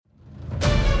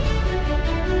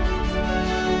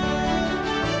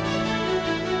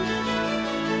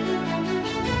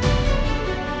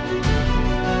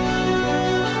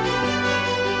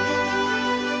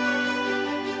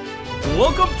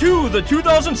Welcome to the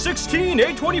 2016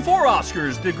 A24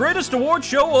 Oscars, the greatest award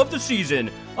show of the season.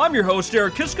 I'm your host,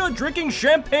 Eric Kiska, drinking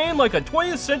champagne like a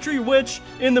 20th century witch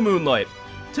in the moonlight.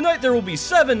 Tonight there will be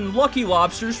 7 lucky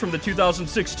lobsters from the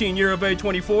 2016 year of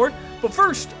A24, but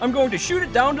first I'm going to shoot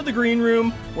it down to the green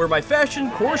room where my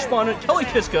fashion correspondent Kelly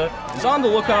Kiska is on the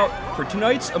lookout for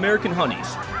tonight's American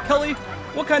honeys. Kelly,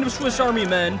 what kind of Swiss Army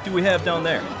men do we have down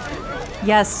there?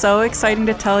 Yes, so exciting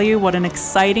to tell you what an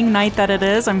exciting night that it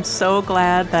is. I'm so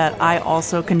glad that I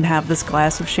also can have this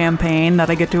glass of champagne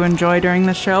that I get to enjoy during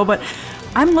the show, but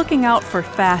I'm looking out for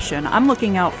fashion. I'm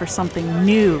looking out for something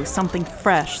new, something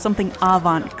fresh, something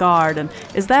avant-garde. And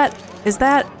is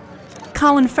that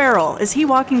Colin Farrell? Is he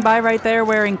walking by right there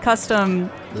wearing custom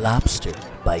Lobster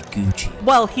by Gucci?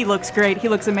 Well, he looks great. He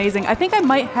looks amazing. I think I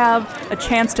might have a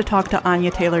chance to talk to Anya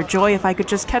Taylor-Joy if I could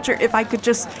just catch her.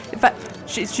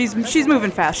 She's moving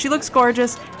fast. She looks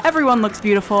gorgeous. Everyone looks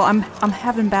beautiful. I'm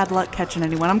having bad luck catching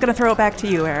anyone. I'm gonna throw it back to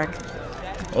you, Eric.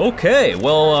 Okay,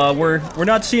 well, we're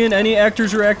not seeing any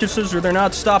actors or actresses, or they're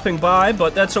not stopping by,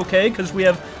 but that's okay, because we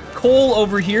have Cole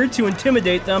over here to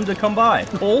intimidate them to come by.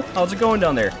 Cole, how's it going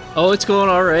down there? Oh, it's going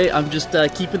all right. I'm just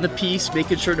keeping the peace,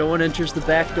 making sure no one enters the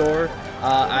back door.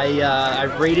 I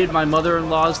raided my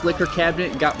mother-in-law's liquor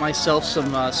cabinet and got myself some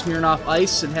Smirnoff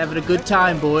Ice and having a good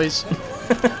time, boys.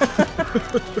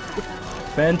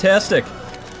 Fantastic.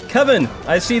 Kevin,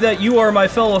 I see that you are my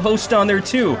fellow host down there,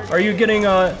 too. Are you getting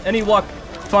any luck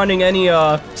finding any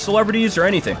celebrities or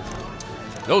anything?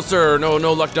 No, sir.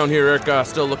 No luck down here, Eric.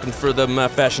 Still looking for them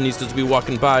fashionistas to be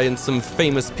walking by and some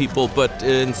famous people, but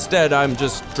instead I'm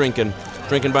just drinking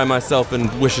by myself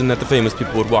and wishing that the famous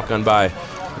people would walk on by.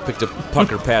 I picked a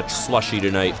Pucker Patch slushie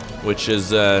tonight, which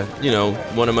is,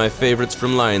 one of my favorites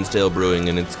from Lion's Tail Brewing,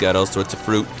 and it's got all sorts of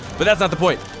fruit. But that's not the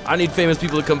point. I need famous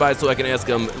people to come by so I can ask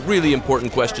them really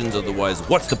important questions, otherwise,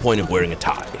 what's the point of wearing a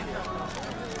tie?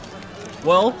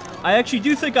 Well, I actually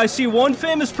do think I see one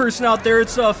famous person out there.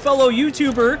 It's a fellow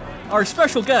YouTuber, our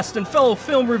special guest and fellow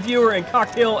film reviewer and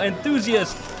cocktail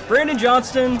enthusiast, Brandon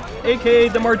Johnston, a.k.a.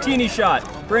 The Martini Shot.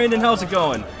 Brandon, how's it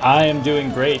going? I am doing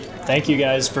great. Thank you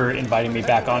guys for inviting me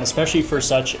back on, especially for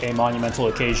such a monumental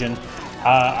occasion.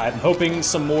 I'm hoping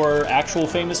some more actual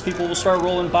famous people will start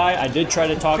rolling by. I did try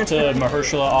to talk to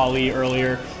Mahershala Ali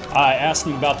earlier. I asked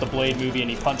him about the Blade movie, and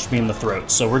he punched me in the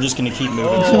throat. So we're just going to keep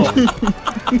moving forward.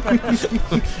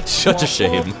 Such a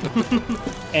shame.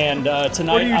 And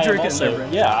tonight, what are you drinking there?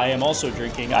 I am also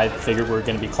drinking. I figured we are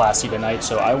going to be classy tonight,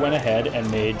 so I went ahead and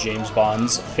made James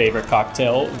Bond's favorite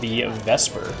cocktail, the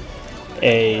Vesper,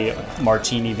 a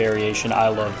martini variation I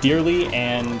love dearly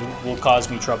and will cause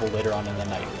me trouble later on in the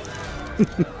night.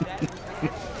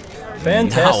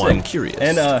 Fantastic. Now I'm curious.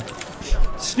 And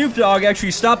Snoop Dogg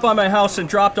actually stopped by my house and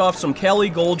dropped off some Cali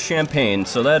Gold champagne,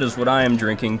 so that is what I am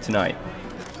drinking tonight.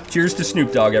 Cheers to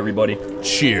Snoop Dogg, everybody.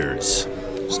 Cheers.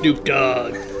 Snoop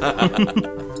Dogg.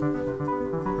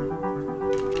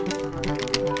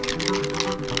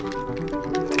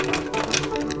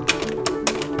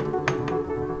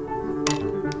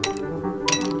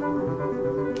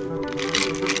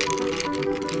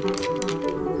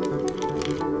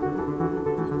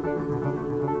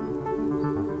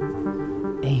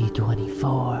 A24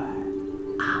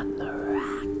 on the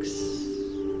rocks.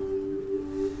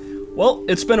 Well,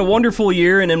 it's been a wonderful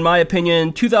year, and in my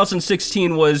opinion,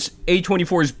 2016 was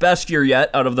A24's best year yet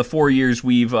out of the 4 years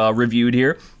we've reviewed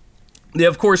here. They,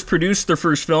 of course, produced their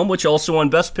first film, which also won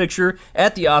Best Picture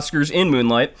at the Oscars in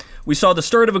Moonlight. We saw the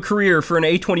start of a career for an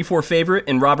A24 favorite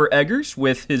in Robert Eggers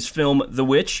with his film The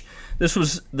Witch. This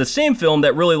was the same film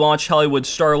that really launched Hollywood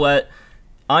starlet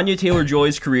Anya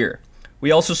Taylor-Joy's career. We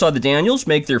also saw the Daniels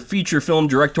make their feature film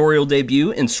directorial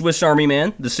debut in Swiss Army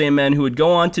Man, the same man who would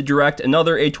go on to direct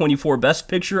another A24 Best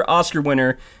Picture Oscar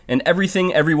winner in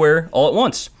Everything Everywhere All at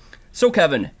Once. So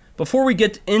Kevin, before we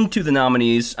get into the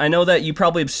nominees, I know that you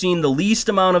probably have seen the least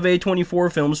amount of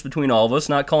A24 films between all of us,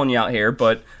 not calling you out here,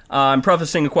 but I'm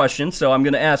prefacing a question, so I'm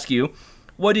going to ask you,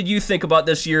 what did you think about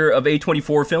this year of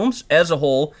A24 films as a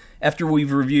whole after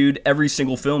we've reviewed every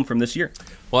single film from this year?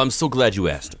 Well, I'm so glad you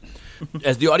asked.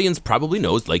 As the audience probably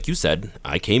knows, like you said,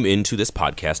 I came into this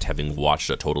podcast having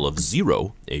watched a total of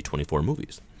 0 A24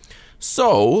 movies.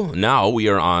 So now we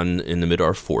are in the mid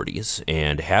our 40s,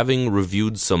 and having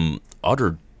reviewed some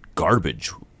utter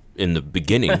garbage in the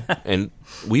beginning, and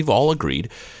we've all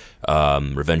agreed,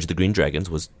 Revenge of the Green Dragons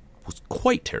was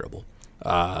quite terrible,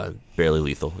 barely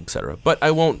lethal, etc. But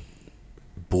I won't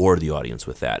bore the audience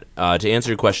with that. To answer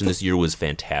your question, this year was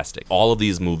fantastic. All of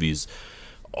these movies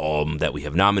that we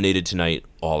have nominated tonight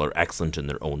all are excellent in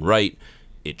their own right.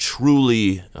 It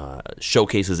truly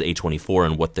showcases A24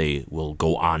 and what they will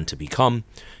go on to become,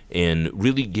 and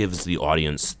really gives the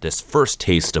audience this first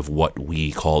taste of what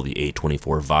we call the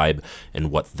A24 vibe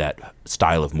and what that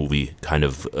style of movie kind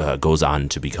of goes on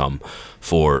to become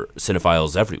for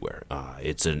cinephiles everywhere.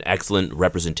 It's an excellent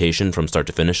representation from start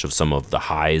to finish of some of the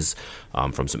highs,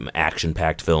 from some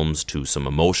action-packed films to some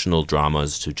emotional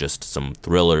dramas to just some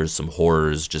thrillers, some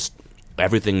horrors, just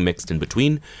everything mixed in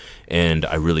between. And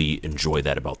I really enjoy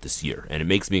that about this year. And it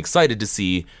makes me excited to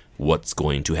see what's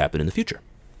going to happen in the future.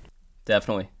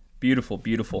 Definitely. Beautiful,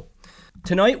 beautiful.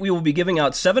 Tonight we will be giving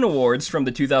out 7 awards from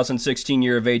the 2016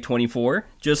 year of A24.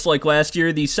 Just like last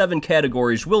year, these 7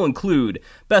 categories will include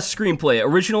Best Screenplay,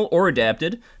 Original or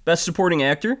Adapted, Best Supporting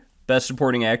Actor, Best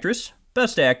Supporting Actress,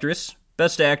 Best Actress,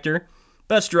 Best Actor,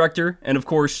 Best Director, and of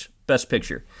course, Best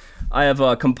Picture. I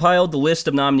have compiled the list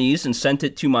of nominees and sent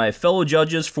it to my fellow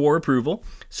judges for approval,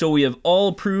 so we have all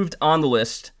approved on the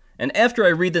list. And after I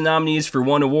read the nominees for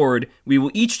one award, we will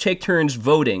each take turns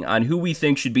voting on who we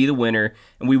think should be the winner,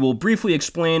 and we will briefly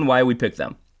explain why we picked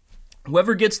them.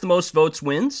 Whoever gets the most votes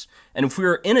wins, and if we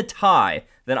are in a tie,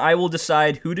 then I will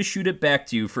decide who to shoot it back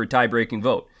to for a tie-breaking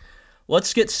vote.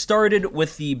 Let's get started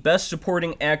with the Best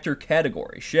Supporting Actor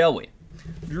category, shall we?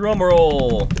 Drum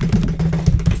roll.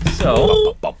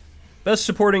 So, Best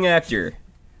Supporting Actor.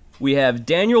 We have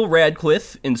Daniel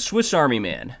Radcliffe in Swiss Army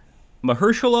Man,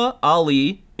 Mahershala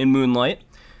Ali in Moonlight,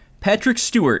 Patrick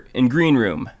Stewart in Green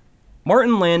Room,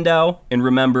 Martin Landau in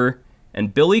Remember,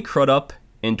 and Billy Crudup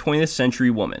in 20th Century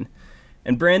Woman.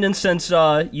 And Brandon, since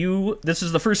this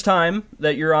is the first time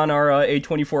that you're on our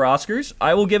A24 Oscars,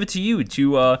 I will give it to you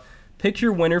to pick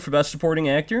your winner for Best Supporting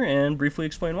Actor and briefly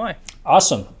explain why.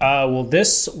 Awesome. Well,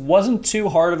 this wasn't too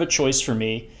hard of a choice for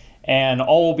me, and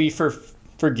all will be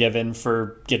forgiven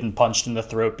for getting punched in the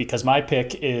throat because my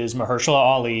pick is Mahershala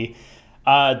Ali.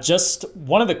 Just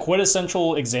one of the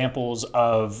quintessential examples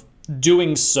of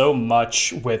doing so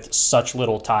much with such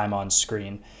little time on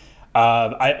screen.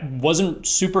 I wasn't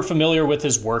super familiar with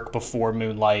his work before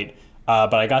Moonlight,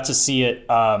 but I got to see it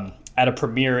at a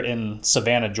premiere in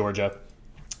Savannah, Georgia.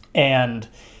 And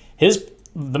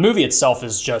the movie itself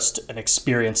is just an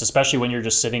experience, especially when you're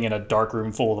just sitting in a dark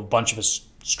room full of a bunch of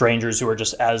strangers who are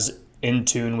just as in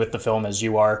tune with the film as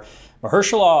you are.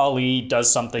 Mahershala Ali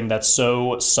does something that's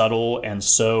so subtle and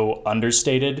so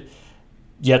understated,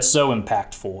 yet so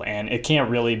impactful. And it can't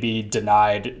really be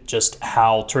denied just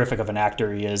how terrific of an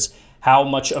actor he is, how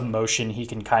much emotion he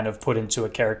can kind of put into a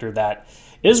character that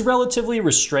is relatively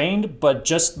restrained, but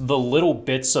just the little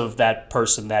bits of that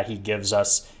person that he gives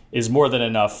us is more than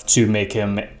enough to make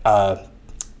him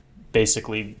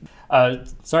basically...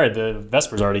 sorry, the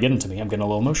Vesper's already getting to me. I'm getting a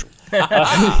little emotional.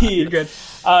 You're good.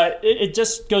 It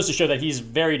just goes to show that he's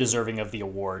very deserving of the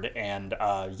award, and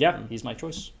he's my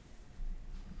choice.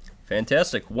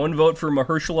 Fantastic. 1 vote for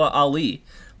Mahershala Ali.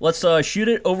 Let's shoot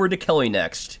it over to Kelly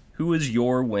next. Who is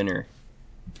your winner?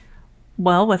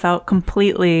 Well, without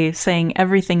completely saying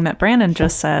everything that Brandon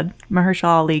just said,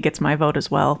 Mahershala Ali gets my vote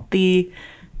as well.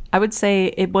 I would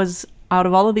say it was... Out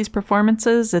of all of these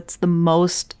performances, it's the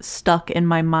most stuck in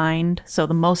my mind, so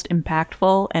the most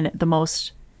impactful and the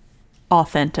most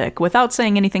authentic. Without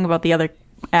saying anything about the other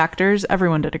actors,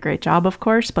 everyone did a great job, of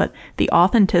course, but the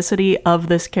authenticity of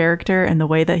this character and the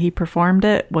way that he performed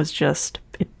it was just,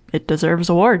 it deserves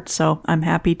awards, so I'm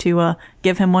happy to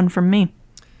give him one from me.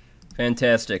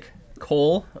 Fantastic.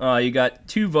 Cole, you got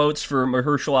 2 votes for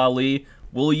Mahershala Ali.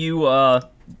 Will you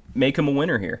make him a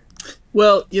winner here?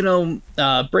 Well,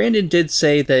 Brandon did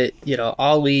say that,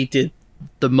 Ali did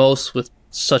the most with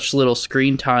such little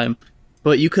screen time,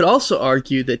 but you could also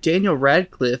argue that Daniel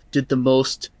Radcliffe did the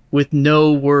most with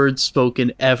no words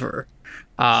spoken ever.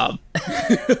 I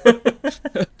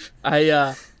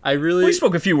really... We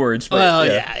spoke a few words, but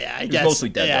I guess. Mostly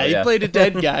dead, though, he played a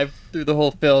dead guy through the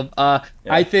whole film.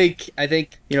 I think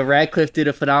Radcliffe did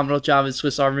a phenomenal job in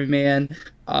Swiss Army Man.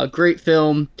 Great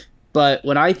film. But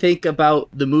when I think about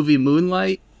the movie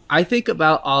Moonlight, I think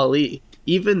about Ali.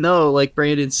 Even though, like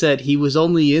Brandon said, he was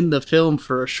only in the film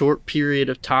for a short period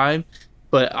of time.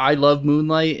 But I love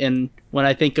Moonlight, and when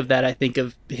I think of that, I think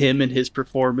of him and his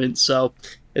performance. So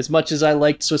as much as I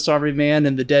liked Swiss Army Man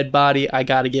and The Dead Body, I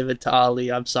got to give it to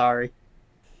Ali. I'm sorry.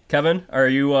 Kevin, are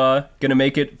you going to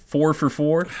make it 4 for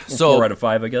 4? So, 4 out of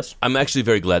 5, I guess. I'm actually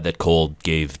very glad that Cole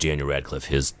gave Daniel Radcliffe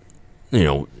his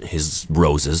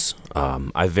roses.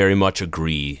 I very much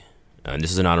agree, and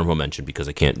this is an honorable mention because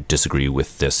I can't disagree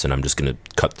with this, and I'm just going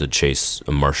to cut the chase.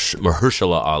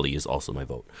 Mahershala Ali is also my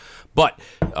vote. But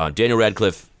Daniel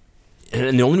Radcliffe,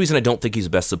 And the only reason I don't think he's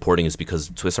best supporting is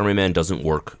because Swiss Army Man doesn't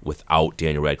work without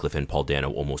Daniel Radcliffe and Paul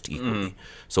Dano almost equally.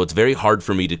 So it's very hard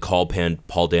for me to call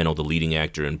Paul Dano the leading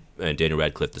actor and Daniel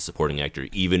Radcliffe the supporting actor,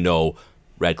 even though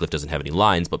Radcliffe doesn't have any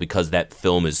lines, but because that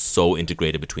film is so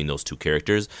integrated between those two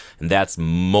characters. And that's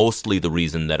mostly the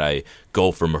reason that I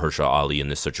go for Mahershala Ali in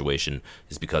this situation,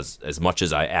 is because as much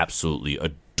as I absolutely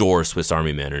adore Swiss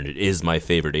Army Man, and it is my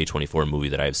favorite A24 movie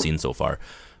that I have seen so far,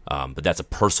 but that's a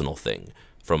personal thing.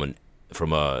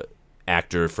 From a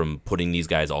actor, from putting these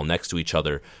guys all next to each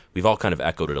other, we've all kind of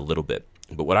echoed it a little bit.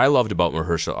 But what I loved about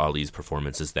Mahershala Ali's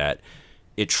performance is that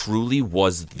it truly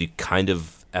was the kind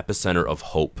of epicenter of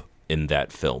hope in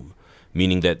that film,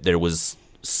 meaning that there was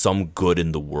some good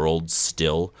in the world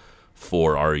still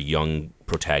for our young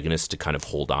protagonist to kind of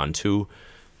hold on to.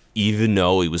 Even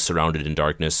though he was surrounded in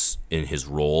darkness in his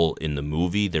role in the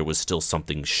movie, there was still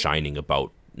something shining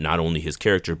about not only his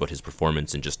character, but his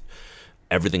performance and just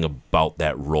everything about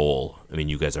that role. I mean,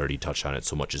 you guys already touched on it,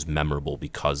 so much is memorable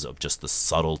because of just the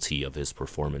subtlety of his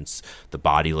performance, the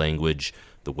body language,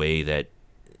 the way that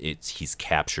he's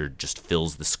captured just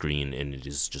fills the screen, and it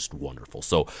is just wonderful.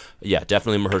 So, yeah,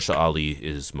 definitely Mahershala Ali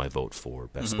is my vote for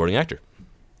Best Supporting Actor.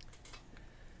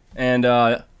 And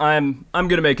I'm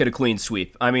gonna make it a clean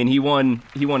sweep. I mean, he won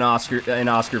an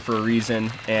Oscar for a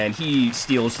reason, and he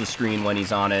steals the screen when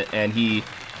he's on it, and he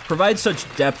provides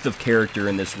such depth of character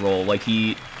in this role. Like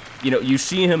you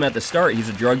see him at the start, he's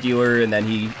a drug dealer, and then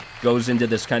he goes into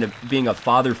this kind of being a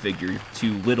father figure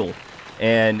to Little.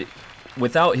 And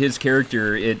without his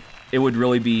character, it would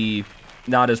really be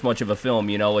not as much of a film,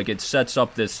 like it sets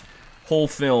up this whole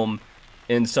film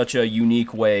in such a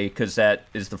unique way, because that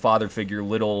is the father figure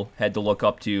Little had to look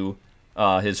up to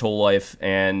his whole life,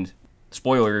 and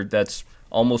spoiler, that's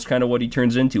almost kind of what he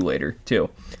turns into later, too.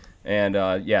 And,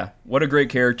 yeah, what a great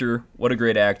character, what a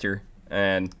great actor,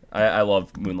 and I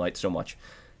love Moonlight so much.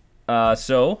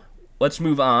 So, let's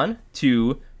move on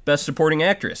to Best Supporting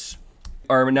Actress.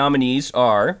 Our nominees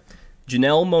are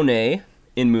Janelle Monáe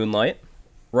in Moonlight,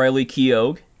 Riley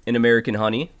Keough in American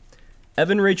Honey,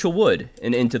 Evan Rachel Wood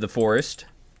in Into the Forest,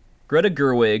 Greta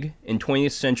Gerwig in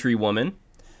 20th Century Woman,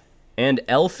 and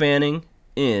Elle Fanning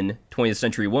in 20th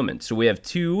Century Woman. So we have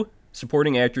 2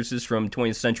 supporting actresses from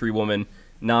 20th Century Woman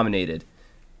nominated.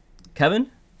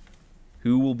 Kevin,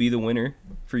 who will be the winner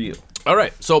for you? All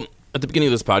right. So at the beginning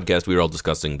of this podcast, we were all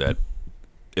discussing that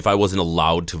if I wasn't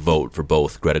allowed to vote for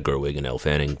both Greta Gerwig and Elle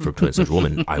Fanning for 20th Century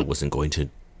Woman, I wasn't going to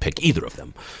pick either of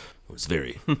them. I was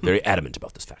very, very adamant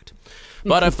about this fact.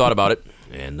 But I've thought about it,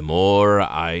 and the more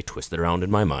I twist it around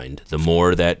in my mind, the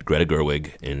more that Greta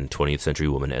Gerwig in 20th Century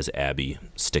Woman as Abby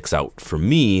sticks out for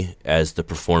me as the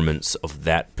performance of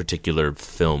that particular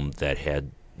film that had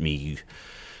me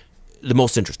the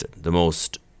most interested, the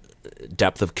most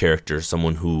depth of character,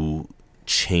 someone who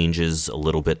changes a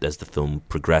little bit as the film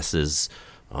progresses,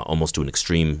 almost to an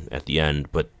extreme at the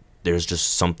end, but there's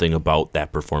just something about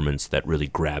that performance that really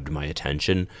grabbed my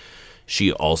attention.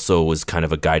 She also was kind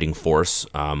of a guiding force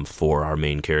for our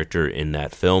main character in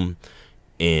that film,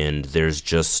 and there's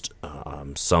just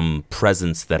some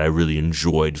presence that I really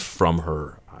enjoyed from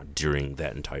her during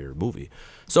that entire movie.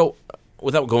 So,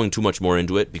 without going too much more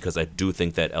into it, because I do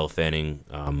think that Elle Fanning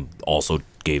also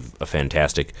gave a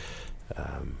fantastic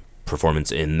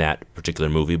performance in that particular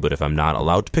movie, but if I'm not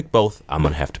allowed to pick both, I'm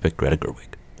going to have to pick Greta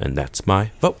Gerwig, and that's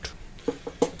my vote.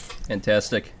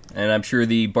 Fantastic. And I'm sure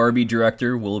the Barbie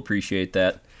director will appreciate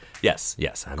that. Yes,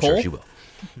 I'm Cole? sure she will.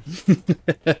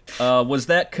 Was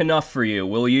that enough for you?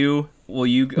 Will you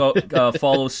go,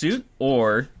 follow suit,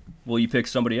 or will you pick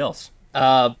somebody else?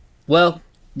 Well,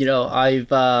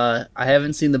 I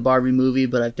haven't seen the Barbie movie,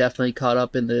 but I've definitely caught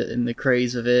up in the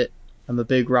craze of it. I'm a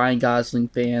big Ryan Gosling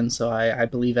fan, so I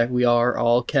believe that we are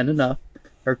all Knuff.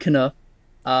 This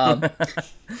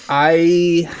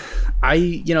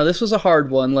was a hard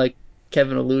one, like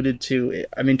Kevin alluded to.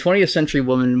 I mean, 20th Century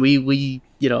Woman, we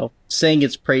sang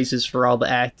its praises for all the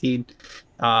acting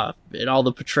and all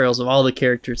the portrayals of all the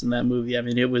characters in that movie. I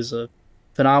mean, it was a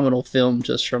phenomenal film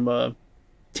just from a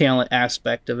talent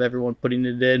aspect of everyone putting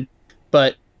it in.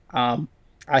 But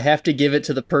I have to give it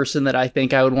to the person that I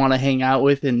think I would want to hang out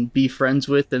with and be friends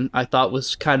with, and I thought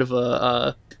was kind of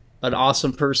an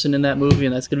awesome person in that movie,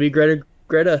 and that's going to be Greta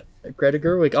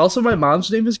Gerwig. Also, my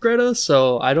mom's name is Greta,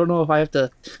 so I don't know if I have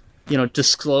to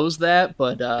disclose that,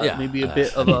 but maybe a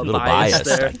bit of a bias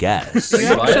there, I guess.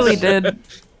 You actually did.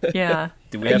 Yeah.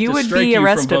 You would be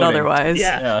arrested otherwise.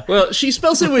 Yeah. Well, she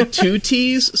spells it with 2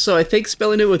 T's, so I think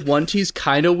spelling it with 1 T is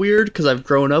kind of weird because I've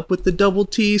grown up with the double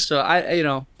T, so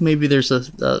maybe there's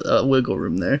a wiggle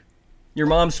room there. Your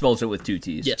mom spells it with 2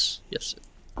 T's. Yes.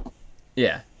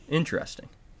 Yeah. Interesting.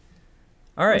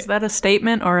 All right. Is that a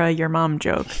statement or a your mom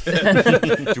joke?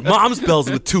 Your mom spells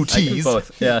with two I can T's.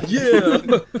 both. Yeah.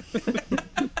 Yeah.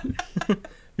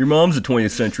 Your mom's a 20th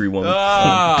century woman.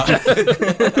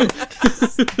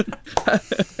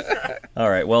 All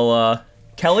right. Well,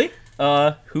 Kelly,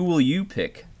 who will you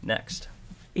pick next?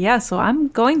 Yeah, so I'm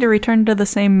going to return to the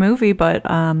same movie, but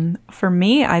for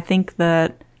me, I think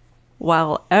that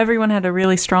while everyone had a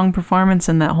really strong performance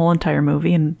in that whole entire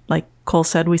movie, and like Cole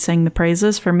said, we sang the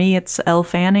praises, for me, it's Elle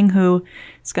Fanning who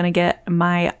is going to get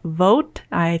my vote.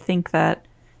 I think that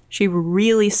she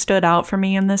really stood out for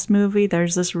me in this movie.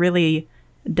 There's this really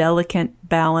delicate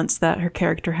balance that her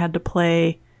character had to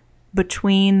play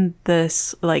between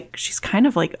this, like, she's kind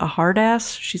of like a hard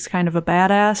ass, she's kind of a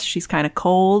badass, she's kind of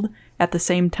cold at the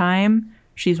same time.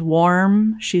 She's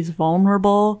warm, she's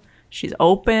vulnerable, she's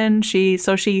open, she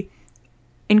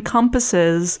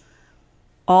encompasses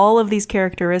all of these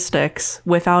characteristics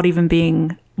without even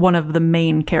being one of the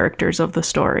main characters of the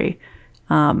story.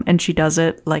 And she does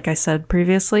it, like I said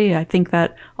previously. I think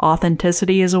that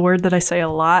authenticity is a word that I say a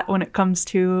lot when it comes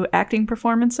to acting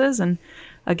performances. And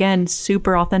again,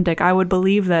 super authentic. I would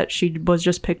believe that she was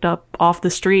just picked up off the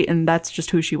street and that's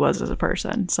just who she was as a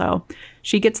person. So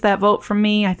she gets that vote from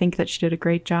me. I think that she did a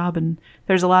great job. And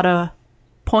there's a lot of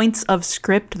points of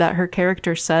script that her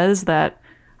character says that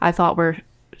I thought were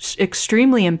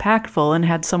extremely impactful, and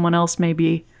had someone else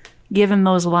maybe given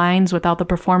those lines without the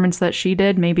performance that she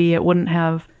did, maybe it wouldn't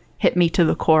have hit me to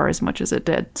the core as much as it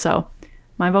did. So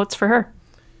my vote's for her.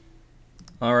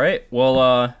 All right.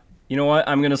 Well, you know what?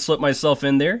 I'm going to slip myself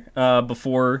in there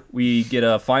before we get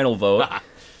a final vote.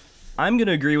 I'm going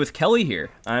to agree with Kelly here.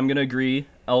 I'm going to agree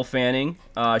Elle Fanning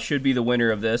should be the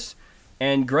winner of this.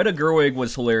 And Greta Gerwig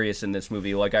was hilarious in this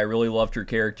movie. Like, I really loved her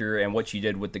character and what she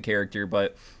did with the character,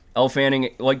 but Elle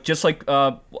Fanning, just like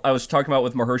I was talking about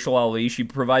with Mahershala Ali, she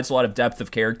provides a lot of depth of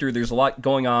character. There's a lot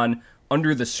going on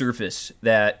under the surface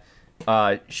that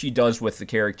she does with the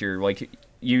character. Like,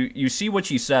 you see what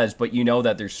she says, but you know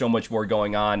that there's so much more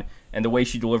going on, and the way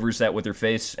she delivers that with her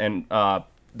face and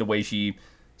the way she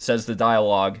says the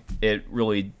dialogue, it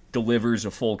really delivers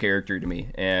a full character to me,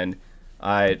 and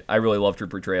I really loved her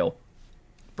portrayal.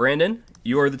 Brandon,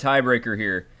 you are the tiebreaker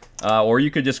here. Or you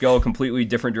could just go a completely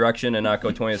different direction and not go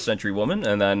 20th Century Woman,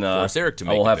 and then Force Eric to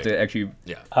make I will a have pick. to actually...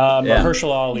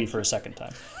 Mahershala Ali for a second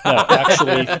time. No,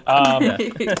 actually.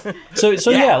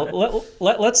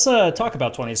 Let's talk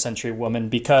about 20th Century Woman,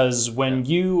 because when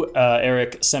you,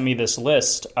 Eric, sent me this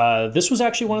list, this was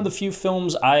actually one of the few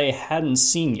films I hadn't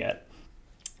seen yet.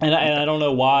 And I don't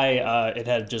know why it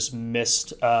had just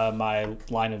missed my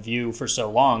line of view for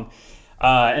so long.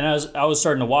 And I was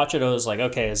starting to watch it. I was like,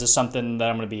 okay, is this something that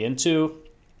I'm going to be into?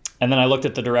 And then I looked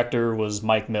at the director was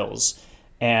Mike Mills.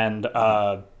 And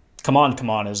Come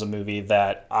On is a movie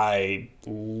that I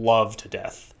love to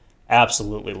death.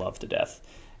 Absolutely love to death.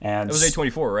 And It was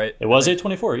A24, right? It was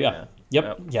A24, yeah.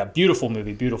 Yep. Yeah, beautiful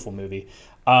movie.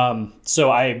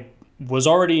 So I was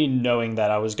already knowing that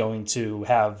I was going to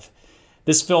have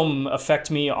this film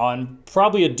affect me on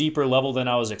probably a deeper level than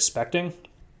I was expecting.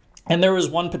 And there was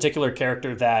one particular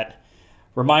character that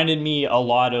reminded me a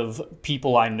lot of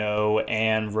people I know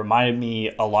and reminded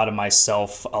me a lot of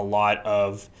myself, a lot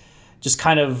of just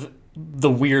kind of the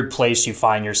weird place you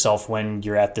find yourself when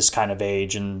you're at this kind of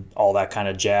age and all that kind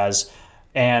of jazz.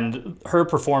 And her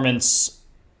performance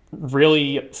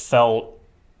really felt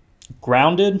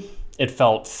grounded. It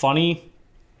felt funny.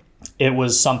 It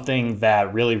was something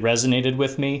that really resonated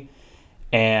with me.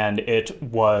 And it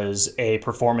was a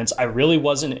performance I really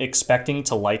wasn't expecting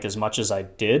to like as much as I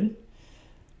did.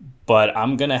 But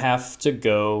I'm going to have to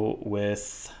go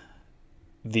with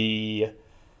the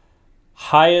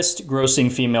highest grossing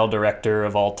female director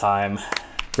of all time,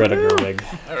 Greta Gerwig.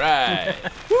 All right.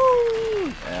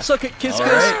 Yeah. Suck it, kiss, All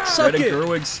kiss. right. Suck Greta it.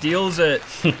 Gerwig steals it.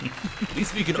 At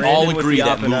least we can Brandon all with agree the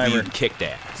that movie Oppenheimer. kicked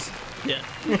ass.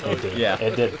 It did. Yeah.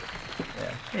 It did.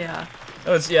 Yeah.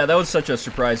 That was such a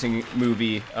surprising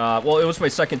movie. Well, it was my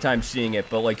second time seeing it,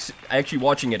 but like actually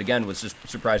watching it again was just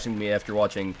surprising to me after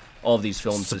watching all of these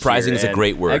films. Surprising this is year. a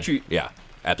great word. Actually, Yeah,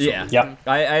 absolutely. Yeah.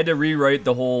 I had to rewrite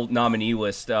the whole nominee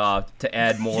list to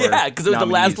add more. Yeah, 'cause it was the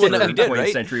last one that we did, 20th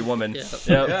right? Century Woman. Yeah.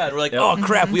 Yep. Yeah, and we're like, Yep. oh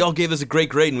crap, we all gave this a great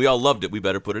grade and we all loved it. We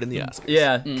better put it in the Oscars.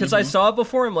 Yeah, because I saw it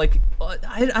before. I'm like,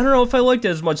 I don't know if I liked it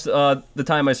as much the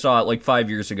time I saw it like 5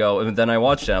 years ago, and then I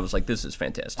watched it. I was like, this is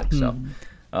fantastic. So.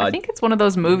 I think it's one of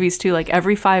those movies too, like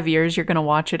every 5 years you're going to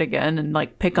watch it again and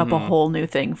like pick up a whole new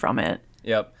thing from it.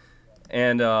 Yep.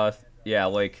 And yeah,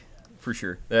 like for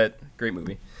sure. That great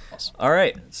movie. Awesome. All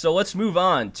right. So let's move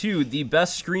on to the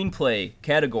best screenplay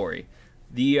category.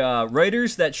 The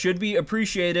writers that should be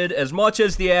appreciated as much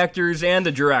as the actors and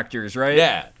the directors, right?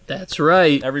 Yeah. That's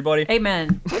right. Everybody?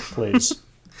 Amen. Please.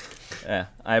 Yeah,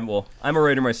 I'm a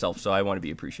writer myself, so I want to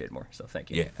be appreciated more. So thank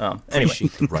you. Yeah. Anyway,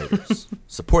 Appreciate the writers.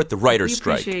 Support the writers' We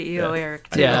strike. appreciate you, Eric.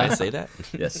 Too. Did Yeah. I say that?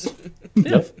 yes,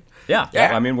 Yep. yeah.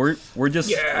 Yeah. I mean, we're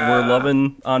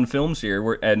loving on films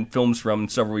here, and films from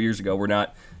several years ago. We're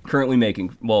not currently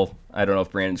making. Well, I don't know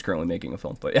if Brandon's currently making a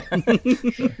film, but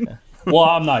yeah. Well,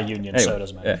 I'm not union, so Anyway, it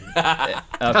doesn't matter.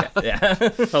 Okay, yeah.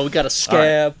 Oh, we got a All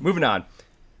scab. right, moving on.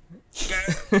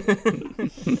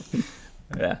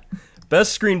 Yeah.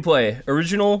 Best screenplay,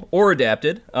 original or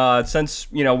adapted.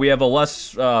 Since we have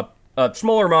a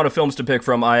smaller amount of films to pick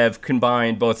from, I have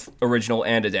combined both original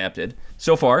and adapted.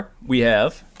 So far, we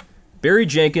have Barry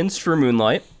Jenkins for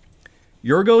Moonlight,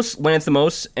 Yorgos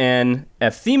Lanthimos and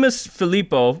Efthimis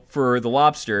Filippo for The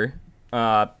Lobster.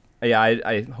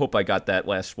 I hope I got that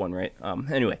last one right.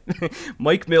 Anyway,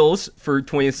 Mike Mills for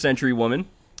 20th Century Woman,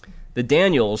 The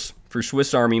Daniels for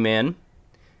Swiss Army Man,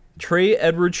 Trey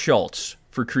Edward Schultz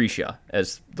for Krisha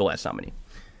as the last nominee.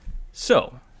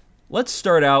 So, let's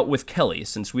start out with Kelly,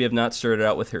 since we have not started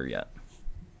out with her yet.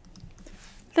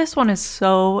 This one is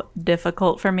so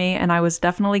difficult for me, and I was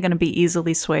definitely going to be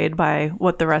easily swayed by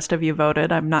what the rest of you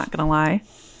voted. I'm not going to lie.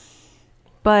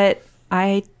 But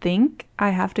I think I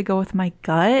have to go with my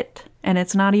gut, and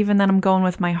it's not even that I'm going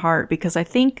with my heart, because I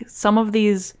think some of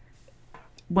these,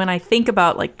 when I think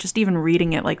about just even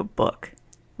reading it like a book,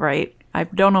 right? I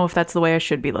don't know if that's the way I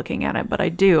should be looking at it, but I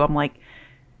do. I'm like,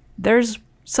 there's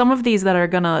some of these that are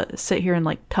going to sit here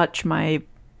and touch my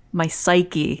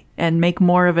psyche and make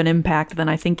more of an impact than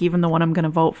I think even the one I'm going to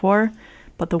vote for.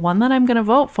 But the one that I'm going to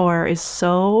vote for is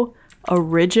so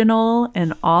original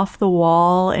and off the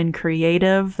wall and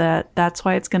creative that's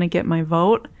why it's going to get my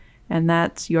vote. And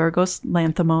that's Yorgos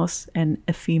Lanthimos and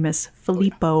Efthimis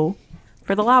Filippo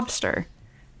for The Lobster.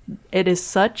 It is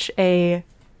such a...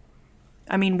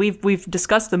 I mean, we've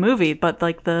discussed the movie, but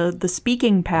the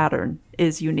speaking pattern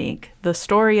is unique. The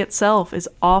story itself is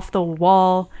off the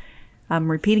wall.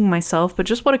 I'm repeating myself, but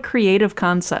just what a creative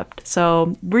concept.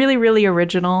 So really, really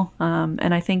original.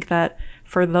 And I think that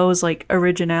for those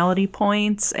originality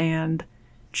points and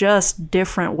just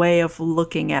different way of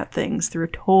looking at things through a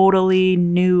totally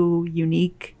new,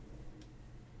 unique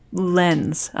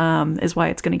lens is why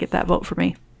it's going to get that vote for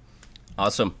me.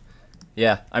 Awesome.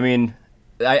 Yeah, I mean,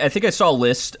 I think I saw a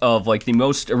list of the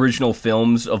most original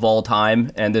films of all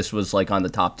time, and this was on the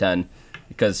top 10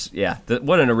 because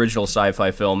what an original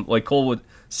sci-fi film. Like Cole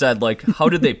said, how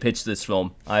did they pitch this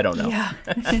film? I don't know. Yeah.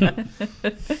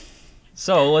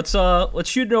 So let's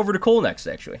shoot it over to Cole next.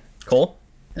 Actually, Cole,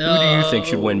 who do you think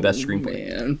should win best screenplay?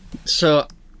 Man. So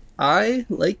I,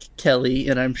 like Kelly,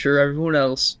 and I'm sure everyone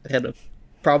else had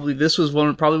this was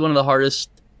probably one of the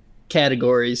hardest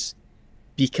categories,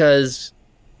 because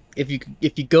if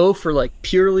you go for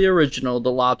purely original,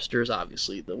 The Lobster is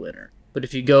obviously the winner. But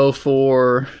if you go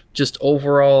for just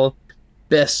overall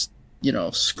best,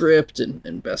 script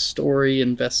and best story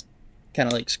and best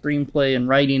kind of screenplay and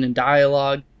writing and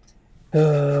dialogue,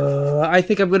 I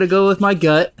think I'm going to go with my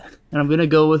gut, and I'm going to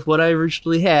go with what I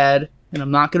originally had, and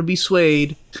I'm not going to be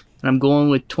swayed, and I'm going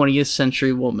with 20th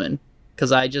Century Woman,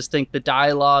 because I just think the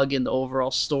dialogue and the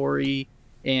overall story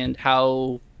and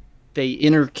how they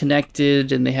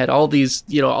interconnected, and they had all these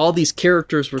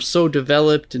characters were so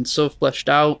developed and so fleshed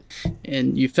out,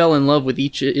 and you fell in love with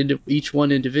each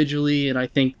one individually, and I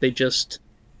think the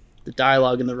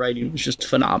dialogue and the writing was just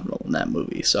phenomenal in that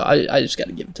movie. So I just got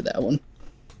to give it to that one.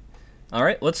 All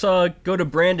right, let's go to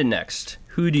Brandon next.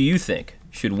 Who do you think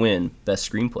should win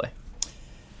best screenplay?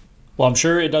 Well, I'm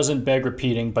sure it doesn't beg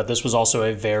repeating, but this was also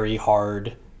a very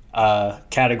hard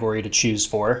category to choose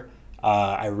for.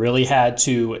 I really had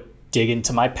to dig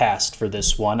into my past for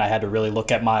this one. I had to really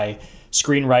look at my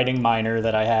screenwriting minor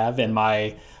that I have and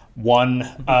my one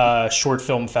short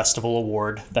film festival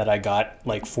award that I got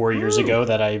 4 years ago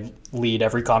that I lead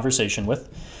every conversation with.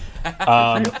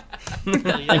 Thank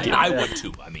you. I would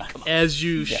too. I mean, come on. As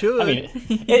you should. I mean,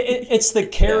 it's the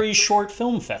Cary Short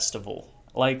Film Festival.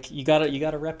 You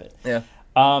gotta rep it. Yeah.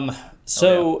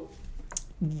 So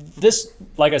this,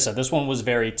 like I said, this one was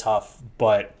very tough,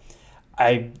 but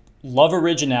I love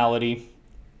originality,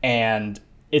 and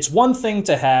it's one thing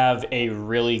to have a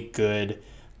really good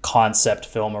concept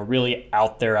film, a really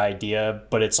out there idea,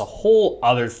 but it's a whole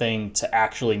other thing to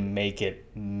actually make it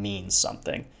mean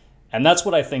something. And that's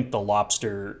what I think The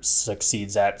Lobster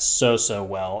succeeds at so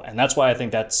well, and that's why I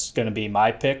think that's going to be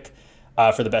my pick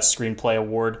for the Best Screenplay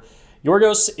Award.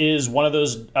 Yorgos is one of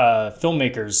those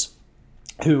filmmakers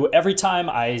who every time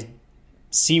I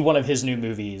see one of his new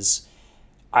movies,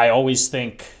 I always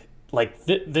think, like,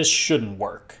 this shouldn't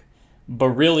work. But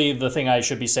really, the thing I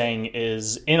should be saying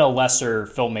is, in a lesser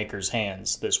filmmaker's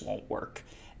hands, this won't work.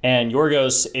 And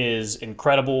Yorgos is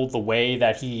incredible. The way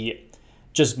that he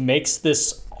just makes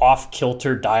this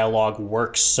off-kilter dialogue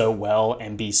work so well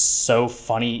and be so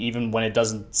funny, even when it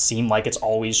doesn't seem like it's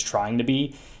always trying to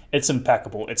be. It's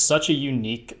impeccable. It's such a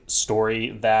unique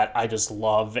story that I just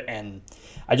love, and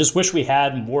I just wish we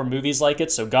had more movies like it.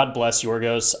 So God bless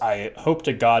Yorgos. I hope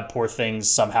to God Poor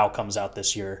Things somehow comes out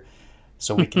this year,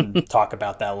 so we can talk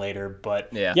about that later. But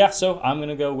yeah, so I'm going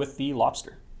to go with The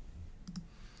Lobster.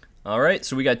 All right,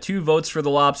 so we got 2 votes for The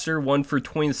Lobster, 1 for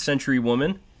 20th Century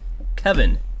Woman.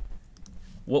 Kevin,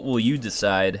 what will you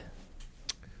decide?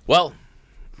 Well,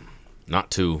 not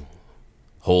to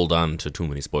hold on to too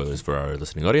many spoilers for our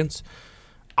listening audience,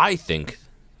 I think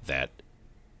that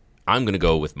I'm going to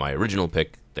go with my original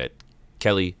pick that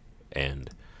Kelly and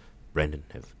Brandon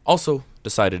have also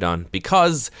decided on,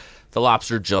 because The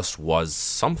Lobster just was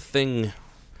something,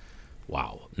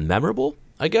 memorable,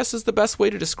 I guess is the best way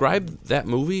to describe that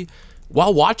movie.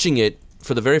 While watching it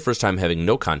for the very first time, having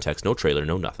no context, no trailer,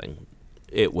 no nothing,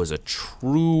 it was a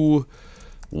true,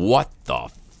 what the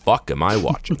fuck am I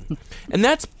watching? And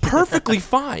that's perfectly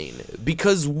fine,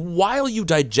 because while you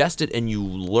digest it and you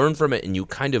learn from it and you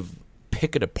kind of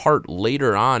pick it apart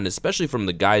later on, especially from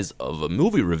the guise of a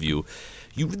movie review,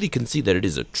 you really can see that it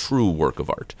is a true work of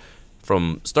art.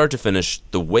 From start to finish,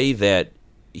 the way that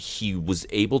he was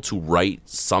able to write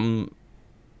some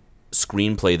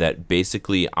screenplay that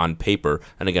basically on paper,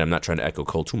 and again, I'm not trying to echo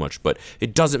Cole too much, but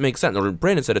it doesn't make sense. Or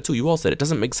Brandon said it too, you all said it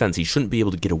doesn't make sense. He shouldn't be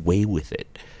able to get away with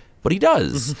it. But he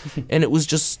does. And it was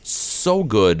just so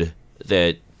good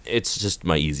that it's just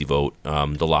my easy vote.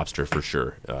 The Lobster for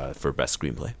sure, for best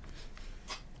screenplay.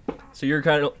 So you're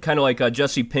kind of like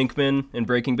Jesse Pinkman in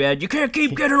Breaking Bad. You can't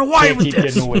keep getting away with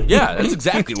this. Yeah, that's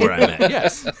exactly where I'm at.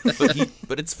 Yes,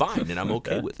 but it's fine, and I'm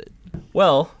okay with it.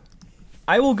 Well,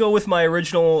 I will go with my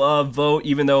original vote,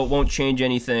 even though it won't change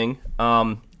anything.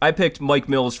 I picked Mike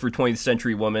Mills for 20th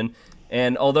Century Woman,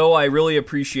 and although I really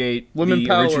appreciate the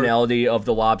originality of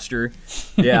The Lobster,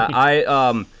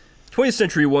 20th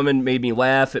Century Woman made me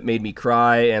laugh, it made me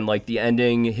cry, and like the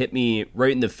ending hit me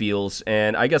right in the feels.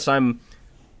 And I guess I'm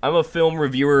a film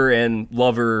reviewer and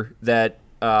lover that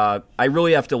I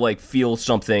really have to like feel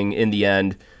something in the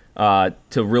end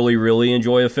to really, really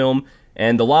enjoy a film.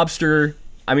 And The Lobster,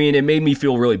 I mean, it made me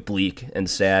feel really bleak and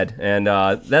sad, and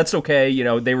that's okay. You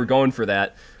know, they were going for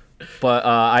that. But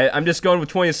I'm just going with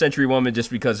 20th Century Woman just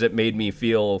because it made me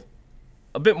feel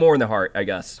a bit more in the heart, I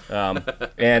guess.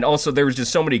 And also, there was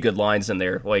just so many good lines in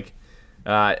there. Like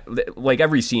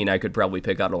every scene, I could probably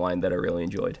pick out a line that I really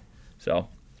enjoyed. So,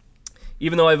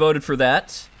 even though I voted for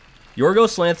that,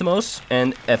 Yorgos Lanthimos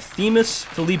and Efthimis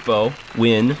Filippo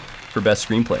win for Best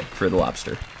Screenplay for The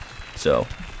Lobster. So,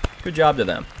 good job to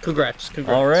them. Congrats.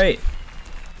 All right.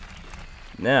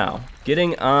 Now,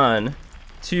 getting on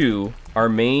to our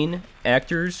main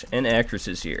actors and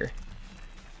actresses here.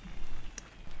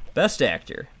 Best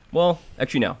Actor. Well,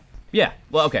 actually, no. Yeah.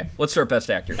 Well, okay. Let's start Best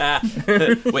Actor.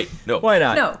 Wait, no. Why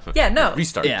not? No. Yeah, no.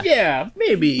 Restart. Yeah,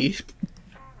 maybe.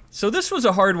 So this was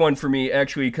a hard one for me,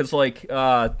 actually, because, like,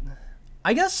 I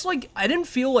guess, like, I didn't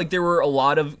feel like there were a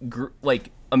lot of,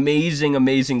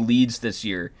 amazing leads this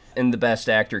year in the Best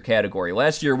Actor category.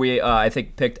 Last year, we, I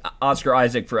think, picked Oscar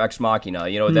Isaac for Ex Machina.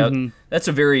 You know, that's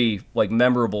a very, like,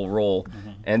 memorable role.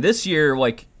 And this year,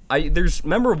 like, there's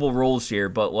memorable roles here,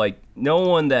 but, like, no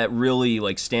one that really,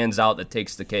 like, stands out that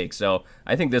takes the cake. So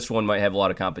I think this one might have a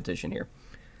lot of competition here.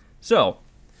 So,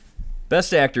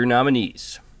 Best Actor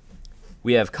nominees.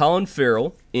 We have Colin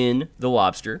Farrell in The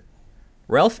Lobster,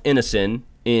 Ralph Ineson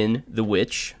in The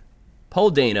Witch, Paul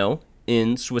Dano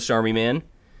in Swiss Army Man,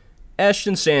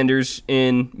 Ashton Sanders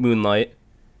in Moonlight,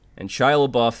 and Shia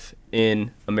LaBeouf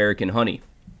in American Honey.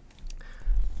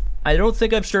 I don't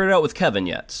think I've started out with Kevin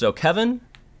yet, so Kevin,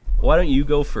 why don't you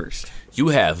go first? You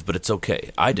have, but it's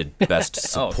okay. I did Best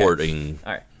Supporting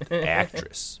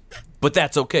Actress. But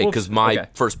that's okay, because my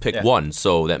first pick won,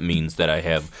 so that means that I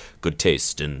have good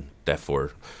taste, and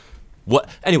therefore... What?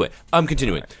 Anyway, I'm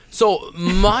continuing. So,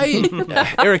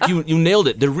 Eric, you nailed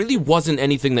it. There really wasn't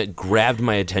anything that grabbed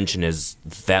my attention as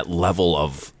that level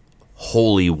of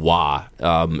holy wah,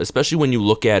 especially when you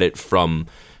look at it from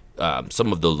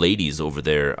some of the ladies over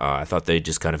there. I thought they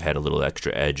just kind of had a little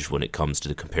extra edge when it comes to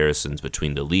the comparisons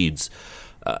between the leads.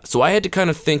 So I had to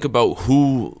kind of think about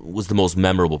who was the most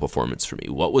memorable performance for me.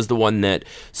 What was the one that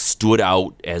stood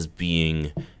out as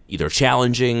being either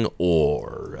challenging,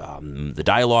 or the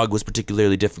dialogue was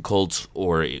particularly difficult,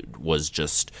 or it was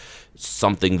just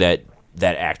something that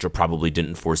that actor probably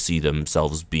didn't foresee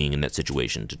themselves being in that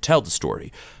situation to tell the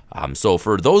story. So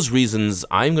for those reasons,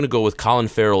 I'm going to go with Colin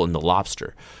Farrell in The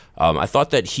Lobster. I thought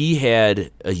that he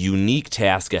had a unique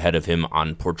task ahead of him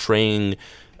on portraying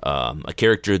a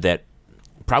character that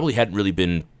probably hadn't really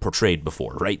been portrayed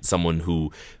before, right? Someone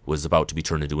who was about to be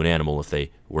turned into an animal if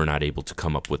they were not able to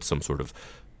come up with some sort of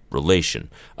relation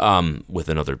with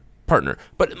another partner.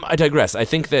 But I digress. I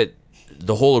think that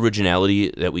the whole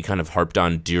originality that we kind of harped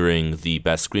on during the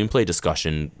best screenplay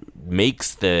discussion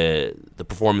makes the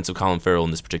performance of Colin Farrell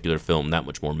in this particular film that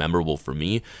much more memorable for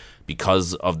me.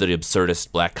 Because of the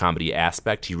absurdist black comedy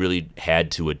aspect, he really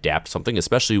had to adapt something,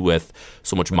 especially with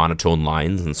so much monotone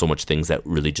lines and so much things that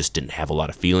really just didn't have a lot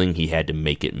of feeling. He had to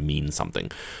make it mean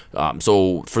something.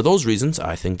 So for those reasons,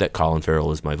 I think that Colin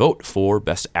Farrell is my vote for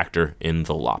Best Actor in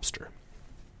The Lobster.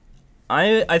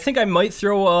 I think I might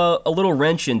throw a little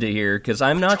wrench into here because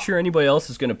I'm not sure anybody else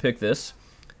is going to pick this.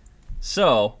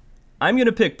 So I'm going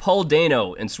to pick Paul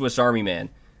Dano in Swiss Army Man.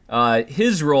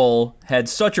 His role had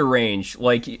such a range.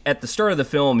 Like, at the start of the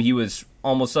film, he was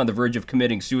almost on the verge of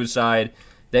committing suicide.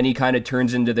 Then he kind of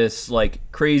turns into this, like,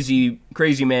 crazy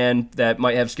man that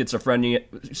might have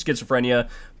schizophrenia,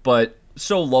 but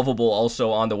so lovable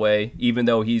also on the way, even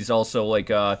though he's also, like,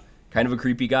 kind of a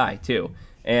creepy guy, too.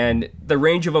 And the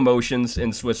range of emotions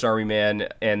in Swiss Army Man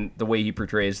and the way he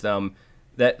portrays them,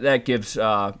 that gives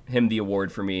him the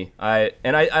award for me. I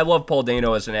love Paul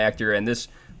Dano as an actor, and this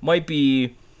might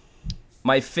be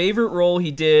my favorite role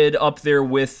he did, up there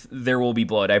with There Will Be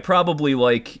Blood. I probably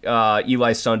like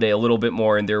Eli Sunday a little bit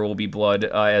more in There Will Be Blood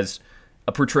as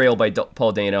a portrayal by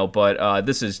Paul Dano, but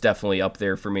this is definitely up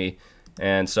there for me.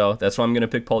 And so that's why I'm going to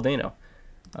pick Paul Dano.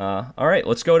 All right,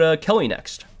 let's go to Kelly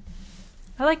next.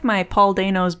 I like my Paul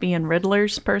Danos being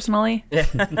Riddlers, personally.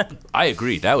 I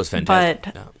agree. That was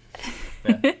fantastic.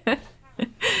 But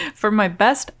for my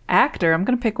best actor, I'm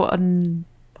going to pick one.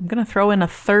 I'm going to throw in a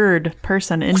third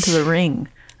person into the ring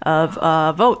of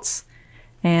votes.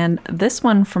 And this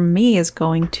one from me is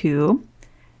going to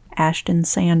Ashton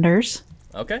Sanders.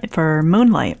 Okay. For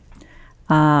Moonlight.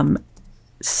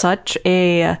 Such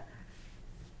a...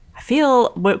 I feel,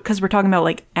 because we're talking about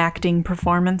like acting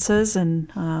performances,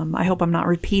 and I hope I'm not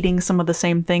repeating some of the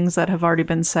same things that have already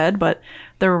been said, but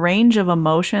the range of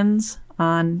emotions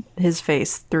on his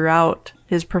face throughout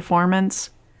his performance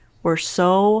were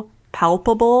so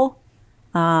palpable,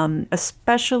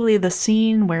 especially the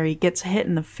scene where he gets hit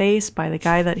in the face by the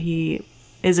guy that he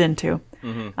is into.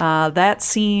 Mm-hmm. That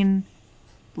scene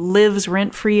lives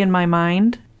rent-free in my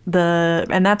mind.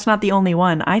 And that's not the only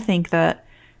one. I think that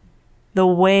the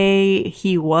way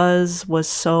he was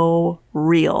so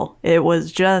real. It was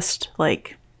just,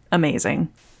 like, amazing.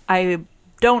 I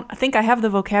don't think I have the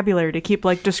vocabulary to keep,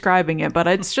 like, describing it, but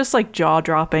it's just, like,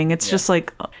 jaw-dropping. It's just,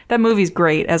 like, that movie's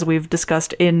great, as we've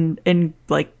discussed in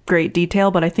like, great detail,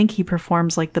 but I think he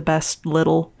performs, like, the best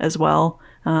little as well.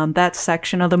 That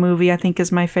section of the movie, I think,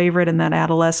 is my favorite in that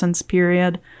adolescence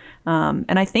period.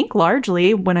 And I think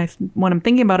largely when I'm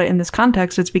thinking about it in this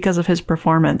context, it's because of his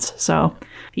performance. So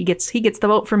he gets the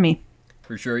vote from me.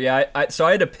 For sure, yeah. So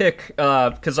I had to pick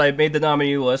because I made the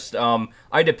nominee list. I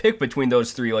had to pick between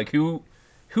those three, like who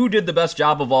did the best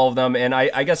job of all of them. And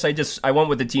I guess I went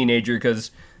with the teenager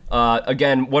because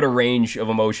again, what a range of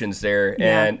emotions there.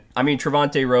 Yeah. And I mean,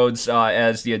 Trevante Rhodes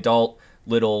as the adult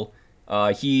little,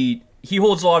 he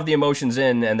holds a lot of the emotions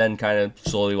in and then kind of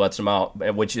slowly lets them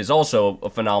out, which is also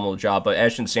a phenomenal job. But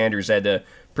Ashton Sanders had to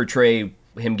portray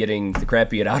him getting the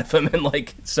crap beat out of him and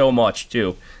like so much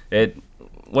too.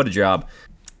 What a job.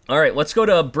 All right, let's go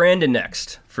to Brandon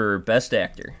next for Best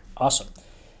Actor. Awesome.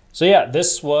 So yeah,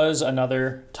 this was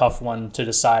another tough one to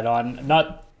decide on.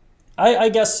 I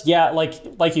guess, yeah,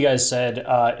 like you guys said,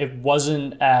 it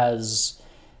wasn't as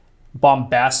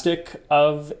bombastic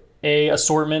of a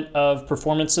assortment of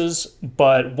performances,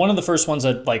 but one of the first ones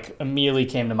that like immediately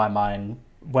came to my mind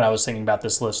when I was thinking about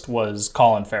this list was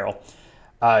Colin Farrell.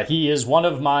 He is one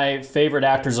of my favorite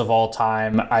actors of all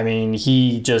time. I mean,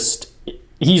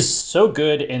 he's so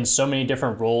good in so many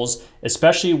different roles,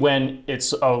 especially when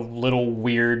it's a little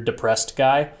weird, depressed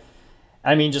guy.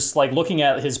 I mean, just like looking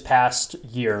at his past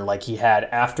year, like he had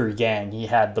After Yang, he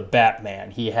had The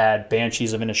Batman, he had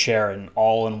Banshees of Inisherin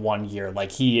all in one year.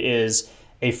 Like he is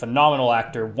a phenomenal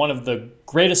actor, one of the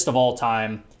greatest of all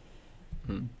time,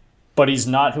 but he's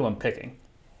not who I'm picking.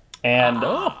 And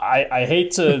I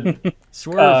hate to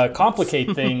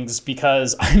complicate things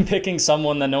because I'm picking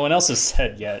someone that no one else has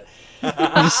said yet. So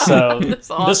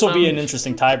awesome. This will be an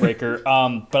interesting tiebreaker.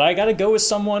 But I got to go with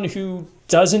someone who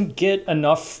doesn't get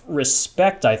enough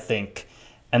respect, I think,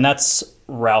 and that's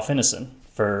Ralph Ineson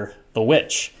for The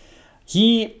Witch.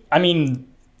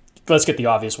 let's get the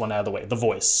obvious one out of the way. The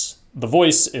voice. The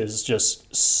voice is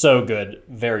just so good,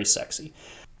 very sexy.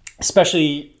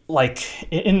 Especially like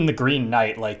in The Green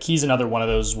Knight, like he's another one of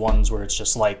those ones where it's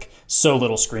just like so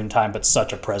little screen time, but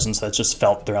such a presence that's just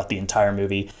felt throughout the entire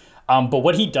movie. But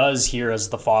what he does here as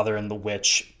the father in The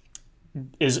Witch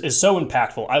is so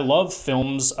impactful. I love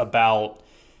films about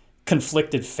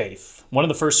conflicted faith. One of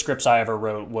the first scripts I ever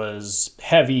wrote was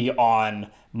heavy on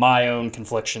my own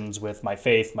conflictions with my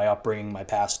faith, my upbringing, my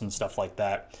past, and stuff like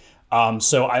that.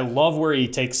 So I love where he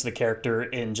takes the character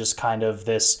in just kind of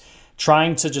this,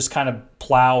 trying to just kind of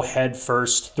plow head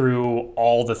first through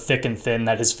all the thick and thin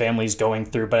that his family's going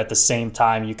through, but at the same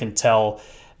time, you can tell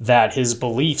that his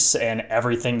beliefs and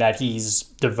everything that he's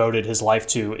devoted his life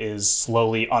to is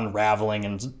slowly unraveling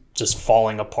and just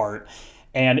falling apart.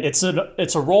 And it's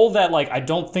a role that, like, I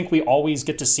don't think we always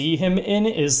get to see him in,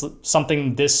 is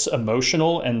something this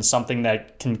emotional and something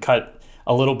that can cut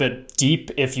a little bit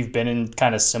deep if you've been in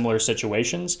kind of similar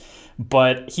situations.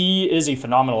 But he is a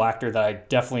phenomenal actor that I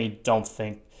definitely don't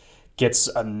think gets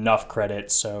enough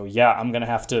credit. So yeah, I'm going to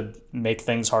have to make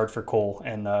things hard for Cole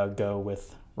and go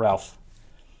with Ralph.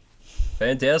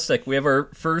 Fantastic. We have our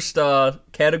first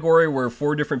category where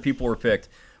 4 different people were picked.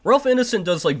 Ralph Ineson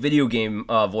does like video game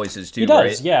voices too, right? He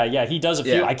does, yeah. He does a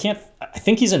few. Yeah. I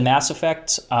think he's in Mass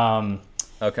Effect.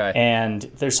 Okay. And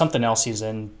there's something else he's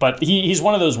in. But he's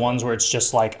one of those ones where it's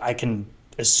just like, I can,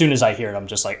 as soon as I hear it, I'm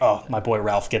just like, oh, my boy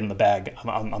Ralph, get in the bag.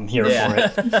 I'm here for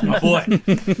it. My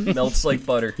boy. Melts like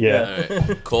butter. Yeah. All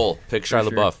right. Cole, pick Shia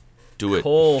LaBeouf. Do it.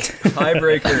 Cole,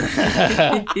 tiebreaker.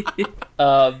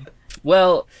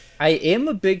 Well, I am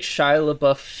a big Shia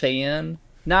LaBeouf fan.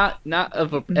 Not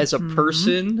as a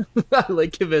person. I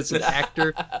like him as an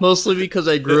actor, mostly because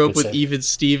I grew up with Even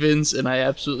Stevens, and I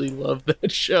absolutely love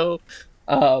that show.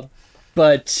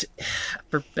 But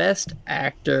for Best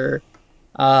Actor,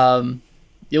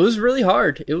 it was really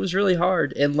hard.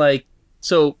 And like,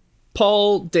 so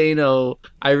Paul Dano,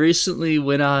 I recently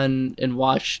went on and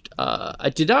watched.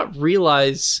 I did not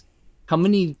realize how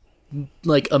many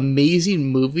like amazing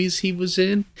movies he was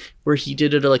in, where he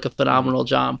did it like a phenomenal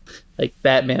job, like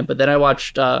Batman. But then I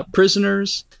watched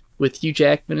Prisoners with Hugh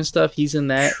Jackman and stuff. He's in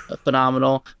that,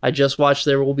 phenomenal. I just watched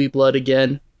There Will Be Blood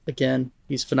again,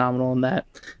 he's phenomenal in that.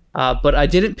 But I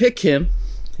didn't pick him.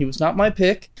 He was not my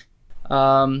pick.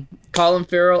 Colin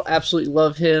Farrell, absolutely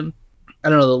love him. I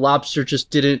don't know, The Lobster just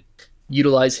didn't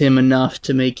utilize him enough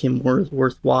to make him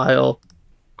worthwhile.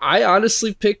 I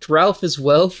honestly picked Ralph as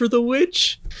well for The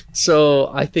Witch, so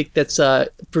I think that's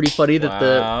pretty funny that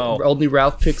the only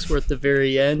Ralph picks were at the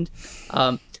very end.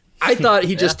 I thought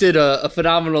he just did a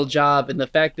phenomenal job, and the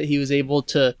fact that he was able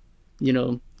to,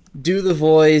 do the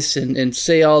voice and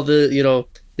say all the,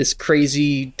 this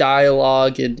crazy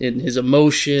dialogue and his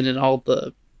emotion and all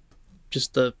the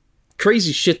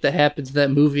crazy shit that happens in that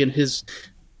movie, and his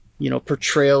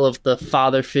portrayal of the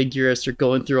father figure as they're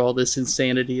going through all this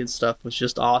insanity and stuff was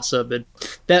just awesome. And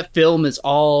that film is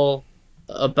all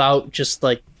about just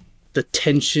like the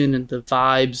tension and the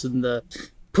vibes and the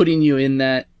putting you in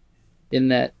that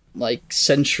like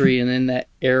century and in that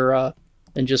era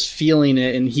and just feeling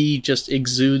it. And he just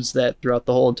exudes that throughout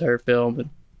the whole entire film. And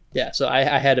yeah, so I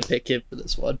had to pick him for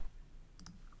this one.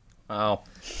 Wow.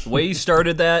 The way you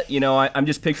started that, I'm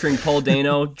just picturing Paul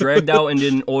Dano dragged out into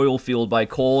an oil field by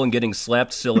Cole and getting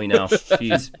slapped silly now.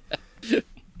 Jeez.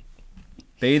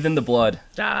 Bathe in the blood.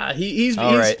 He's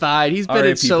right. fine. He's been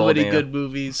in so many good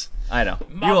movies. I know.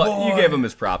 You gave him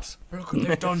his props. Look what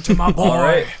they've done to my boy. All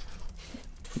right.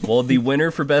 Well, the winner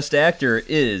for Best Actor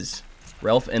is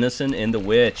Ralph Ineson in The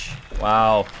Witch.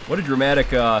 Wow. What a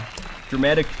dramatic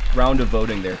round of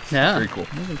voting there. Yeah. Very cool.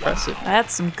 That's impressive.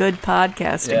 That's some good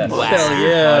podcasting. Yeah.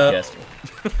 Wow.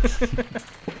 Podcasting.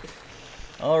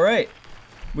 All right.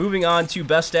 Moving on to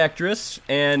Best Actress.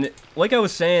 And like I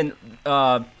was saying,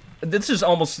 this is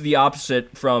almost the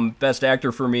opposite from Best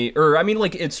Actor for me.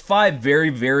 It's 5 very,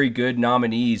 very good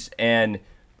nominees. And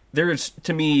there's,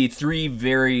 to me, 3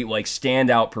 very,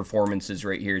 standout performances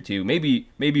right here, too.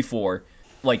 Maybe 4.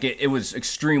 It was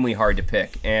extremely hard to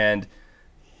pick. And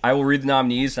I will read the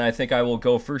nominees, and I think I will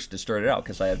go first to start it out,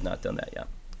 because I have not done that yet.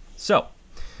 So,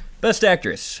 Best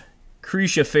Actress,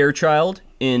 Cretia Fairchild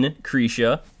in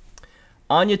Cretia,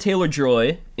 Anya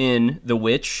Taylor-Joy in The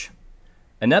Witch,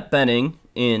 Annette Bening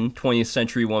in 20th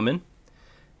Century Woman,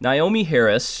 Naomi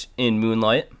Harris in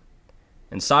Moonlight,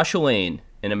 and Sasha Lane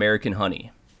in American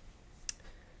Honey.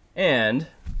 And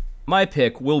my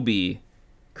pick will be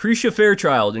Cretia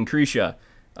Fairchild in Cretia.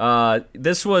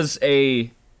 This was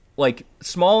a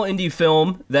small indie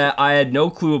film that I had no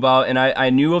clue about, and I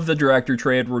knew of the director,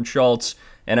 Trey Edward Schultz,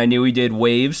 and I knew he did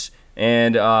Waves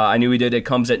and I knew he did It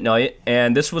Comes at Night,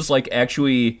 and this was like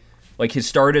actually like his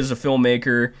start as a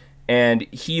filmmaker, and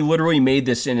he literally made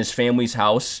this in his family's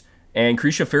house. And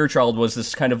Krisha Fairchild was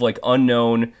this kind of like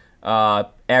unknown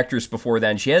actress before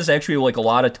then. She has actually like a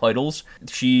lot of titles.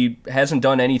 She hasn't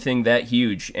done anything that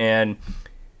huge, and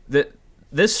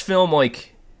this film,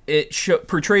 like, it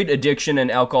portrayed addiction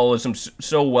and alcoholism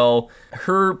so well.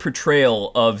 Her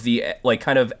portrayal of the like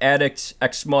kind of addict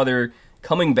ex-mother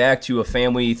coming back to a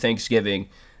family Thanksgiving,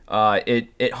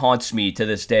 it haunts me to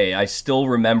this day. I still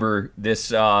remember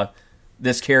this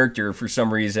this character for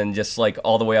some reason, just like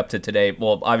all the way up to today.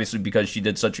 Well, obviously because she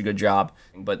did such a good job,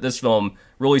 but this film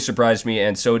really surprised me,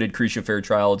 and so did Krisha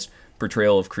Fairchild's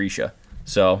portrayal of Krisha.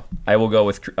 So I will go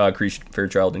with Krisha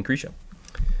Fairchild and Krisha.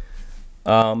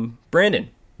 Brandon,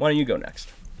 why don't you go next?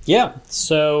 Yeah,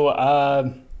 so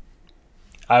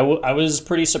I was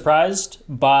pretty surprised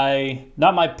by,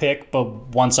 not my pick, but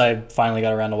once I finally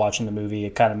got around to watching the movie,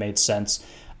 it kind of made sense.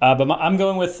 But I'm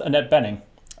going with Annette Bening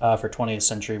for 20th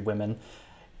Century Women.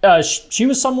 She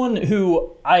was someone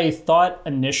who I thought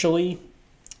initially,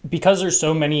 because there's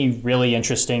so many really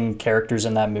interesting characters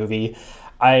in that movie,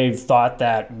 I thought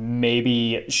that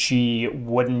maybe she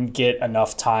wouldn't get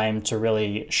enough time to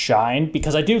really shine,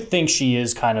 because I do think she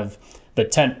is kind of the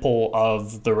tentpole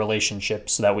of the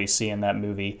relationships that we see in that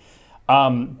movie.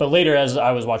 But later, as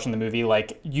I was watching the movie,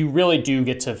 like, you really do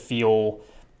get to feel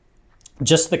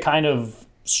just the kind of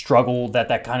struggle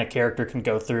that kind of character can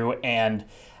go through and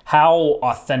how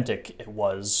authentic it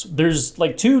was. There's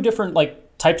like two different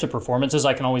like types of performances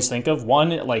I can always think of. One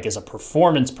like is a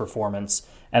performance,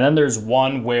 and then there's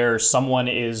one where someone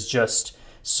is just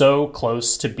so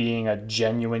close to being a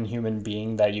genuine human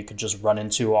being that you could just run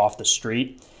into off the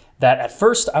street, that at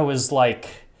first I was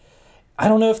like, I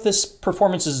don't know if this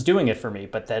performance is doing it for me.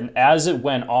 But then as it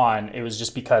went on, it was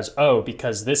just because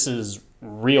this is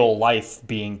real life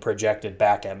being projected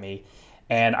back at me.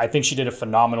 And I think she did a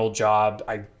phenomenal job.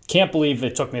 I can't believe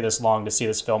it took me this long to see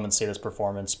this film and see this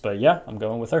performance. But yeah, I'm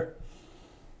going with her.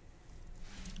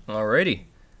 Alrighty.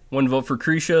 One vote for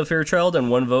Krisha Fairchild and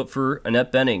one vote for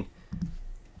Annette Bening.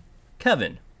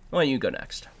 Kevin, why don't you go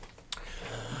next?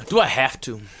 Do I have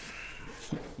to?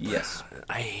 Yes.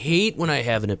 I hate when I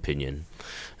have an opinion,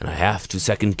 and I have to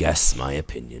second guess my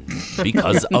opinion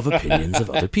because of opinions of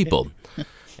other people.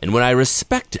 And when I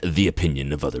respect the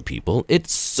opinion of other people, it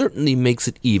certainly makes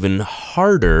it even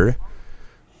harder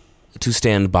to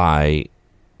stand by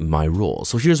my rule.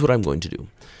 So here's what I'm going to do.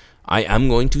 I am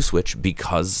going to switch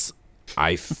because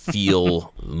I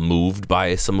feel moved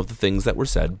by some of the things that were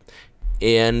said,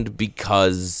 and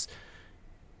because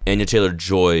Anya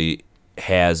Taylor-Joy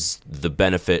has the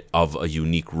benefit of a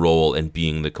unique role and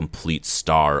being the complete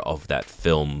star of that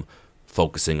film,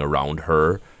 focusing around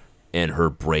her and her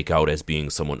breakout as being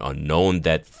someone unknown,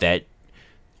 that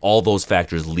all those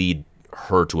factors lead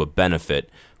her to a benefit,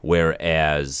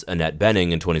 whereas Annette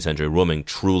Bening in 20th Century Women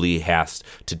truly has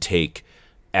to take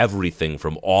everything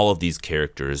from all of these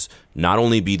characters, not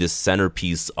only be the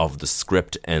centerpiece of the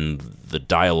script and the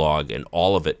dialogue and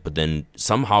all of it, but then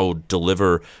somehow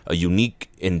deliver a unique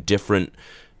and different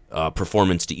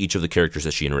performance to each of the characters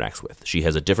that she interacts with. She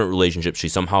has a different relationship. She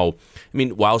somehow, I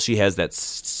mean, while she has that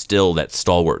still that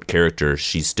stalwart character,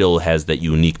 she still has that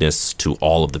uniqueness to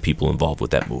all of the people involved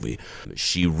with that movie.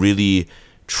 She really,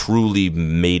 truly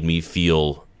made me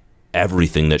feel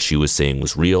everything that she was saying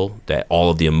was real, that all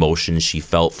of the emotions she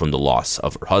felt from the loss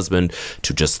of her husband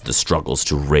to just the struggles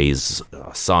to raise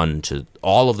a son, to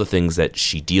all of the things that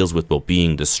she deals with while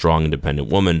being the strong, independent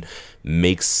woman,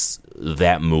 makes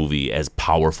that movie as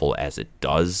powerful as it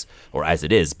does, or as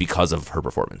it is, because of her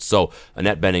performance. So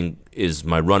Annette Bening is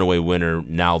my runaway winner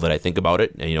now that I think about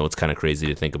it. And, you know, it's kind of crazy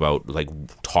to think about, like,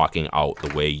 talking out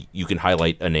the way you can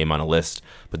highlight a name on a list,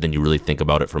 but then you really think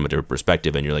about it from a different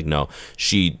perspective, and you're like, no,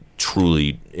 she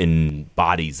truly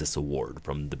embodies this award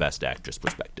from the Best Actress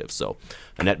perspective. So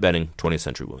Annette Bening, 20th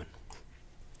Century Women.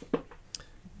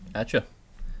 Gotcha.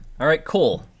 All right,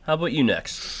 Cole, how about you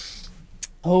next?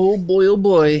 Oh boy, oh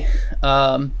boy.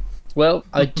 Well,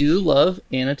 I do love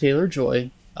Anya Taylor-Joy.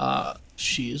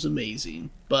 She is amazing,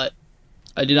 but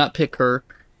I did not pick her.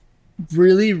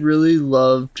 Really, really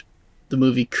loved the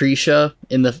movie Krisha,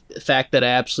 and the fact that I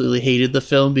absolutely hated the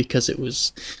film because it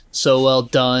was so well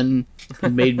done.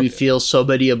 It made me feel so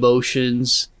many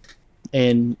emotions,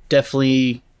 and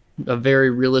definitely a very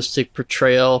realistic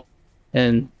portrayal.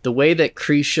 And the way that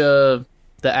Krisha,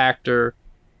 the actor,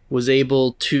 was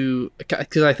able to,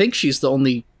 because I think she's the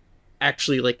only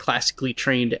actually like classically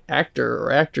trained actor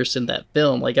or actress in that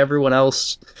film. Like everyone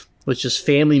else was just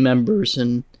family members,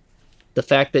 and the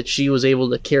fact that she was able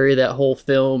to carry that whole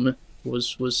film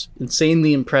was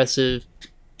insanely impressive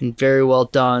and very well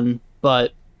done,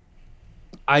 but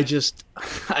I just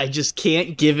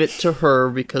can't give it to her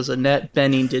because Annette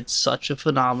Bening did such a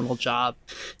phenomenal job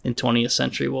in 20th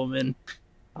Century Woman.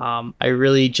 I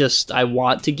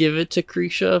want to give it to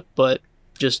Krisha, but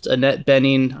just Annette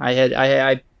Bening,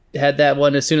 I had that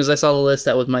one as soon as I saw the list.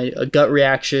 That was my gut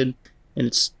reaction,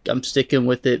 and I'm sticking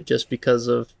with it just because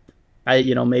of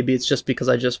maybe it's just because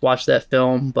I just watched that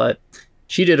film, but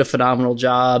she did a phenomenal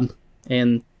job,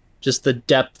 and just the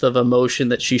depth of emotion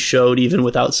that she showed even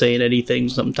without saying anything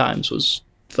sometimes was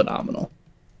phenomenal.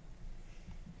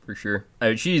 For sure. I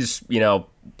mean, she's,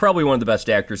 probably one of the best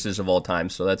actresses of all time,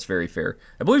 so that's very fair.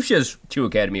 I believe she has 2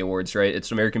 Academy Awards, right?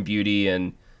 It's American Beauty,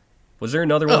 and was there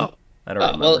another one? I don't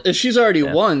remember. Well, if she's already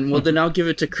won, well, then I'll give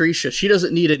it to Krisha. She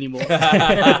doesn't need any more. Too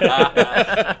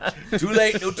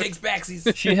late. No takes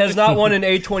backsies. She has not won an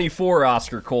A24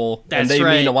 Oscar, Cole, and they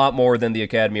mean a lot more than the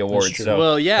Academy Awards. So,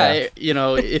 well, yeah,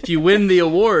 if you win the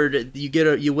award,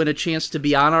 you win a chance to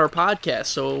be on our podcast.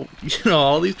 So,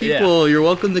 all these people, you're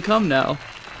welcome to come now.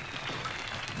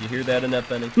 You hear that, Annette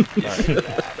Bening?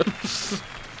 Right.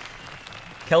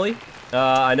 Kelly,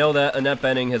 I know that Annette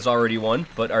Bening has already won,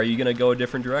 but are you going to go a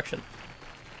different direction?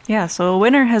 Yeah, so a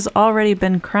winner has already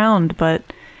been crowned, but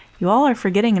you all are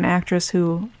forgetting an actress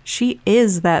she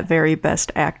is that very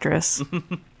best actress.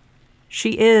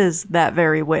 She is that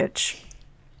very witch.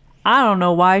 I don't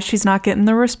know why she's not getting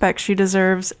the respect she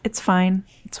deserves. It's fine.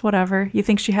 It's whatever. You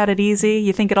think she had it easy?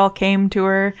 You think it all came to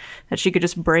her? That she could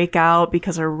just break out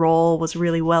because her role was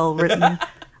really well written?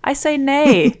 I say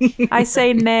nay. I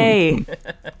say nay.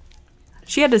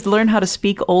 She had to learn how to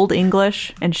speak Old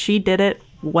English, and she did it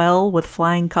well with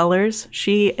flying colors.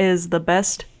 She is the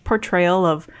best portrayal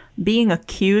of being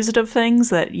accused of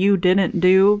things that you didn't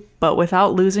do, but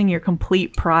without losing your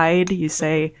complete pride, you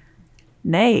say,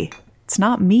 nay, it's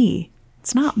not me.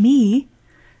 It's not me.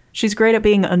 She's great at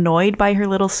being annoyed by her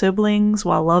little siblings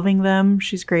while loving them.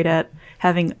 She's great at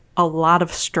having a lot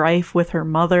of strife with her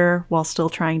mother while still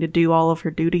trying to do all of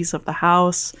her duties of the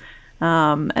house.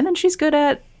 And then she's good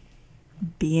at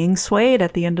being swayed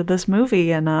at the end of this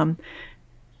movie, and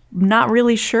not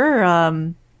really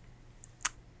sure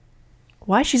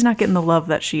why she's not getting the love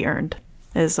that she earned.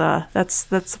 That's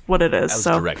what it is. That was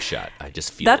so a direct shot. I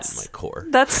just feel it in my core.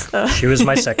 She was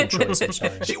my second choice. I'm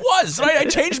sorry. She was, right? I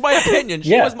changed my opinion.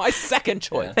 She was my second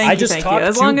choice. Thank you.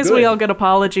 As long as we all get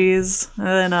apologies,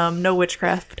 then no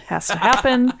witchcraft has to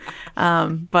happen.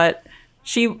 But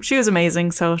she was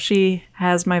amazing, so she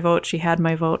has my vote. She had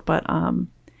my vote, but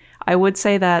I would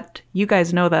say that you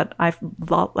guys know that I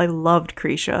loved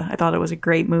Krisha. I thought it was a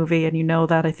great movie, and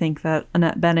that I think that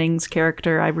Annette Bening's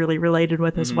character I really related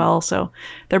with as well. So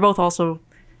they're both also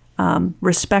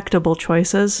respectable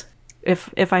choices.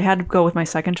 If I had to go with my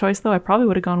second choice, though, I probably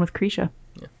would have gone with Krisha.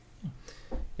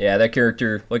 Yeah, that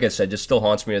character, like I said, just still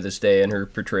haunts me to this day, and her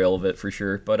portrayal of it for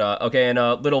sure. But okay, and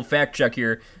a little fact check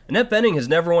here: Annette Bening has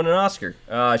never won an Oscar.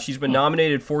 She's been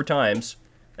nominated 4 times.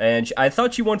 And I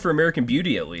thought she won for American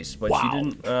Beauty at least, but she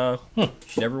didn't.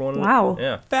 She never won. Wow.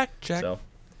 Yeah. Fact check. So,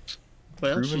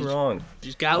 Well, proven wrong.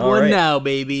 She's got one now,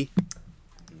 baby.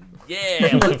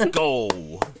 Yeah, let's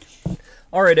go.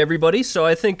 All right, everybody. So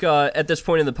I think at this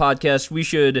point in the podcast, we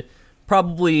should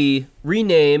probably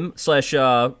rename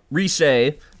 /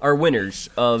 re-say our winners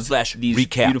of these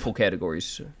recap. Beautiful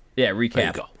categories. Yeah, recap. There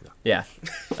you go. Yeah.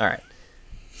 All right.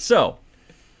 So,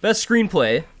 best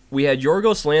screenplay. We had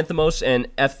Yorgos Lanthimos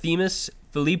and Efthimis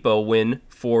Filippo win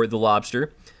for The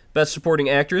Lobster. Best Supporting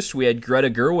Actress, we had Greta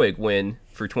Gerwig win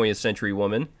for 20th Century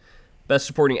Woman. Best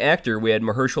Supporting Actor, we had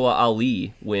Mahershala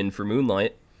Ali win for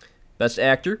Moonlight. Best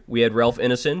Actor, we had Ralph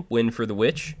Ineson win for The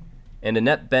Witch. And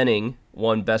Annette Bening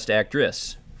won Best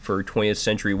Actress for 20th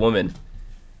Century Woman.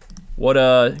 What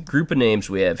a group of names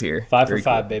we have here. 5 for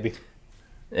 5, baby.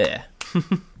 Yeah.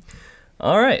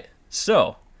 All right.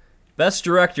 So, Best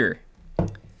Director.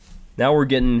 Now we're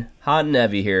getting hot and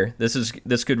heavy here.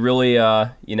 This could really,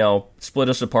 split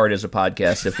us apart as a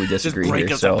podcast if we disagree. Just break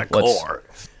here. us So at the core.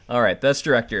 All right, Best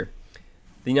Director.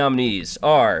 The nominees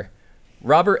are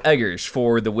Robert Eggers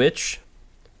for The Witch,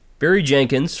 Barry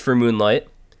Jenkins for Moonlight,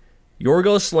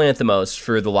 Yorgos Lanthimos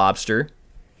for The Lobster,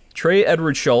 Trey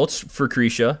Edward Schultz for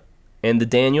Krisha, and the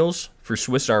Daniels for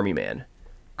Swiss Army Man.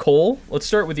 Cole, let's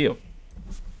start with you.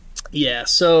 Yeah,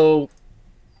 so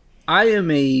I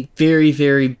am a very,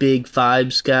 very big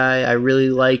vibes guy. I really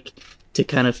like to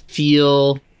kind of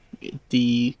feel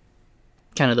the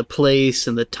place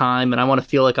and the time, and I want to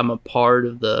feel like I'm a part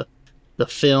of the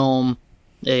film.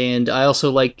 And I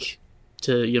also like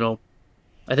to,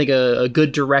 I think a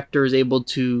good director is able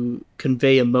to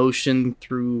convey emotion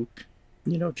through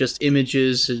just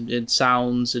images and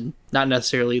sounds, and not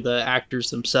necessarily the actors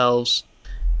themselves.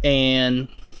 And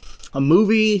a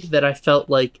movie that I felt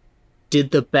like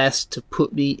did the best to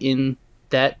put me in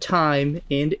that time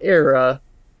and era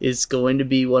is going to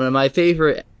be one of my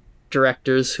favorite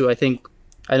directors, who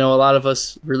I know a lot of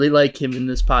us really like him in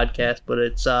this podcast, but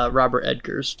it's Robert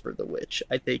Eggers for The Witch.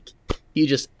 I think he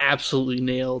just absolutely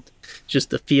nailed just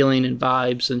the feeling and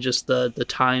vibes and just the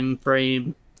time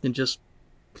frame, and just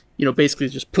basically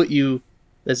just put you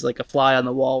as like a fly on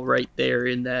the wall right there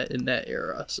in that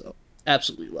era. So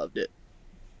absolutely loved it.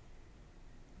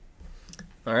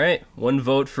 All right, one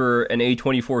vote for an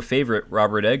A24 favorite,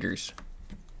 Robert Eggers.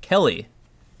 Kelly,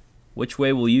 which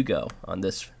way will you go on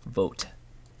this vote?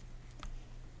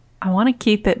 I want to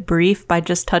keep it brief by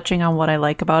just touching on what I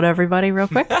like about everybody real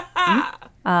quick.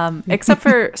 Except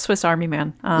for Swiss Army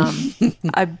Man.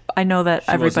 I know that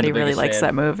everybody really likes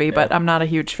that movie, but I'm not a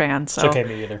huge fan. So It's okay,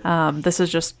 me either. this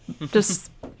is just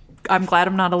I'm glad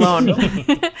I'm not alone.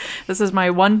 This is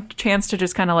my one chance to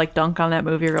just kind of like dunk on that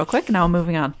movie real quick. Now I'm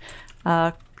moving on.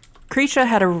 Creature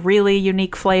had a really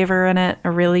unique flavor in it,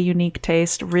 a really unique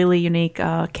taste, really unique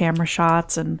camera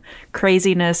shots and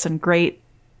craziness and great.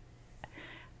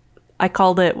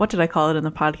 What did I call it in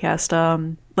the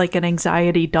podcast? Like an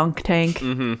anxiety dunk tank.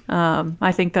 Mm-hmm.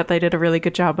 I think that they did a really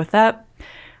good job with that.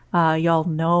 Y'all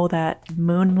know that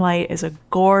Moonlight is a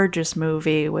gorgeous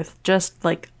movie with just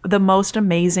like the most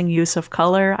amazing use of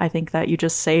color. I think that you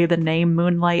just say the name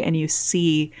Moonlight and you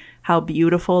see how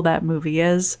beautiful that movie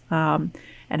is, and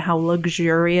how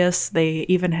luxurious. They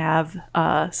even have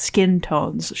skin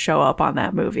tones show up on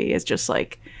that movie. It's just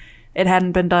like, it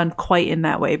hadn't been done quite in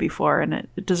that way before, and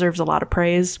it deserves a lot of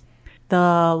praise.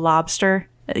 The Lobster,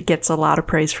 it gets a lot of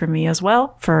praise from me as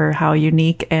well for how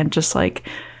unique and just like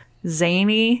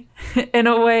zany in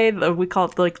a way. We call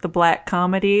it like the black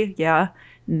comedy. Yeah,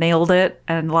 nailed it,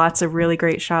 and lots of really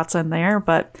great shots in there.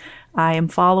 But I am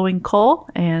following Cole,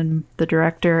 and the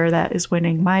director that is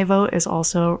winning my vote is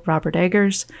also Robert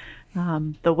Eggers.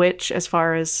 The Witch, as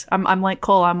far as I'm like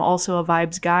Cole, I'm also a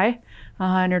vibes guy,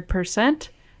 100%.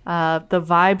 The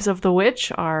vibes of The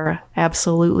Witch are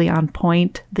absolutely on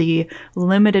point. The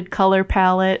limited color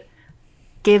palette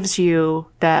gives you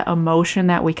that emotion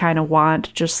that we kind of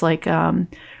want, just like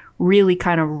really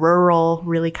kind of rural,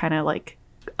 really kind of like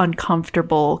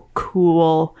uncomfortable,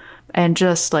 cool, and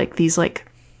just like these like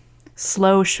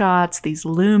slow shots, these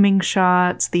looming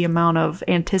shots, the amount of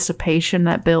anticipation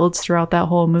that builds throughout that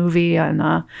whole movie, and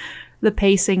the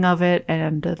pacing of it,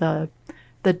 and the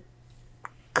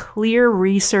clear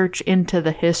research into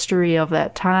the history of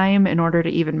that time in order to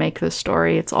even make this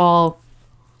story. It's all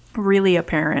really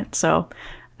apparent. So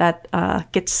that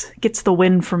gets the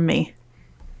win from me.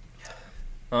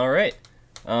 All right.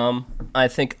 I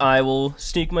think I will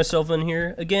sneak myself in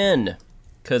here again,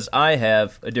 because I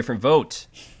have a different vote.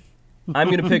 I'm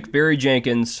going to pick Barry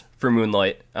Jenkins for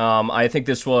Moonlight. I think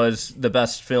this was the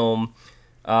best film.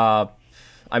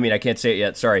 I mean, I can't say it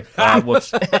yet. Sorry.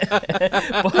 Whoops.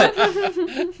 But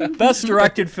best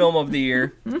directed film of the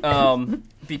year,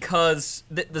 because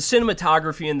the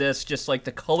cinematography in this, just like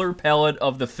the color palette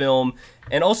of the film,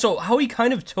 and also how he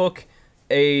kind of took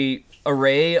a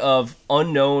array of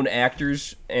unknown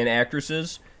actors and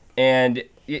actresses, and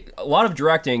a lot of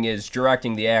directing is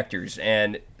directing the actors,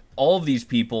 and all of these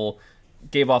people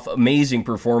gave off amazing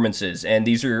performances, and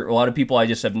these are a lot of people I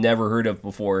just have never heard of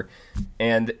before,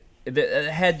 and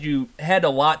had a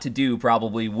lot to do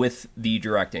probably with the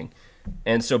directing.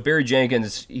 And so Barry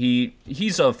Jenkins,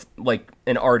 he's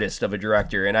an artist of a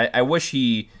director, and I wish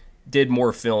he did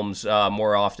more films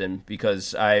more often,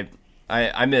 because I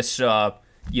miss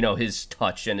his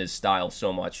touch and his style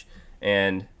so much.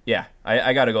 And yeah,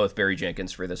 I got to go with Barry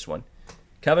Jenkins for this one.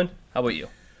 Kevin, how about you?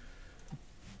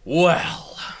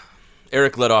 Well,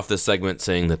 Eric led off this segment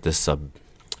saying that this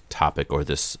subtopic or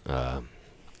this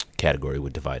category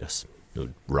would divide us. It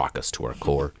would rock us to our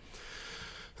core.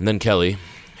 And then Kelly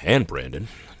and Brandon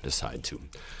decide to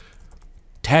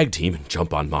tag team and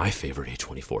jump on my favorite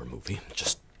A24 movie.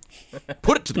 Just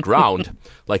put it to the ground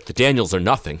like the Daniels are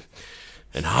nothing.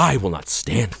 And I will not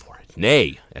stand for it.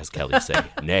 Nay, as Kelly say,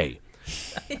 nay.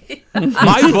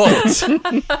 My vote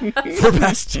for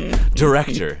Best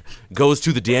Director goes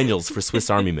to the Daniels for Swiss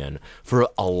Army Man for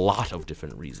a lot of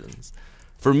different reasons.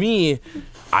 For me,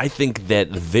 I think that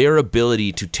their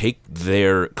ability to take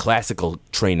their classical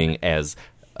training as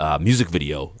music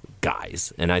video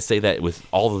guys, and I say that with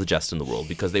all of the jest in the world,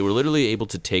 because they were literally able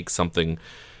to take something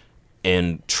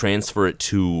and transfer it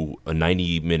to a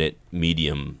 90-minute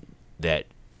medium that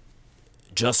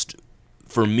just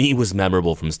for me, was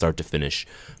memorable from start to finish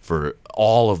for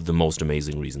all of the most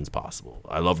amazing reasons possible.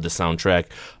 I loved the soundtrack.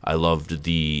 I loved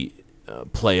the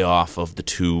playoff of the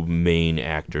two main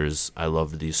actors. I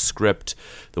loved the script,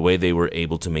 the way they were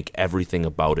able to make everything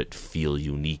about it feel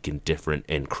unique and different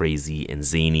and crazy and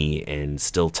zany and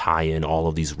still tie in all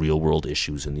of these real-world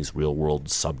issues and these real-world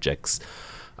subjects.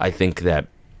 I think that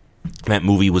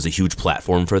movie was a huge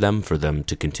platform for them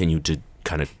to continue to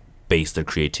kind of base their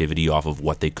creativity off of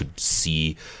what they could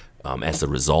see as a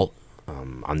result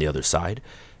on the other side.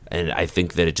 And I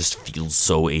think that it just feels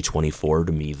so A24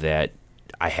 to me that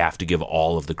I have to give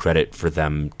all of the credit for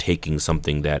them taking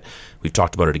something that, we've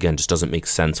talked about it again, just doesn't make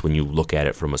sense when you look at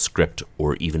it from a script,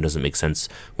 or even doesn't make sense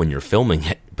when you're filming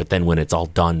it. But then when it's all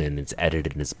done and it's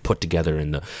edited and it's put together,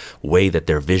 and the way that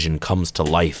their vision comes to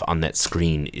life on that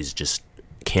screen is just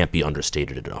can't be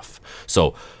understated enough.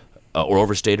 So, or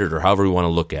overstated, or however we want to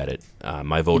look at it.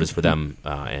 My vote is for them,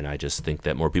 and I just think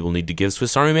that more people need to give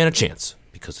Swiss Army Man a chance,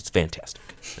 because it's fantastic,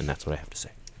 and that's what I have to say.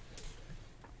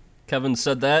 Kevin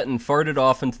said that and farted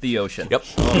off into the ocean. Yep.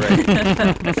 All right.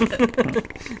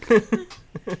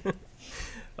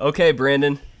 Okay,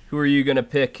 Brandon, who are you going to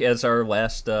pick as our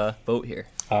last vote here?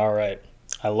 All right.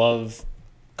 I love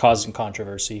causing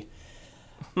controversy.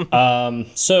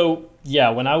 So, yeah,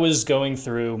 when I was going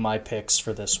through my picks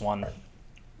for this one,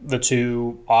 the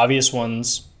two obvious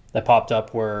ones that popped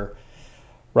up were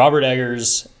Robert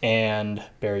Eggers and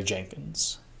Barry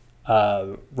Jenkins.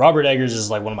 Robert Eggers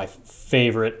is like one of my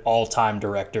favorite all-time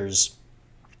directors.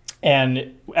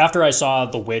 And after I saw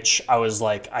The Witch, I was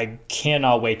like, I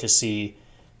cannot wait to see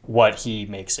what he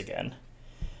makes again.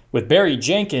 With Barry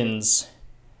Jenkins,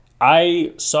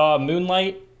 I saw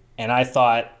Moonlight, and I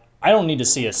thought, I don't need to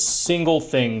see a single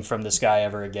thing from this guy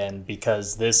ever again,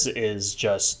 because this is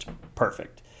just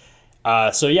perfect.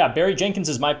 So yeah, Barry Jenkins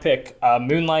is my pick.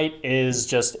 Moonlight is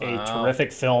just a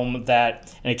terrific film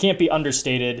that, and it can't be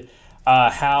understated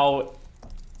how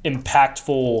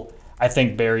impactful I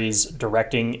think Barry's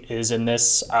directing is in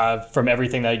this. From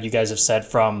everything that you guys have said,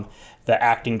 from the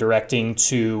acting, directing,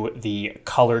 to the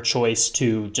color choice,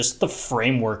 to just the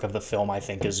framework of the film, I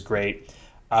think is great.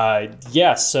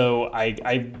 So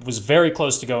I was very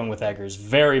close to going with Eggers.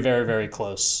 Very, very, very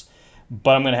close.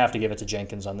 But I'm going to have to give it to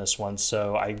Jenkins on this one,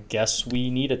 so I guess we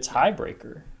need a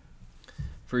tiebreaker.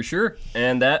 For sure.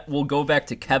 And that will go back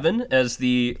to Kevin as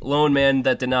the lone man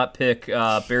that did not pick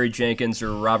Barry Jenkins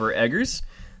or Robert Eggers.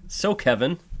 So,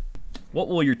 Kevin, what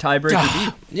will your tiebreaker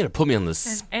be? You gotta put me on the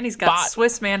spot. And he's got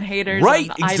Swiss man haters. Right,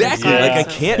 on either exactly. side, Like, I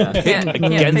so can't pick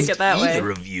against pick it that way.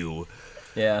 either of you.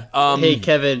 Yeah. Hey,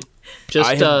 Kevin,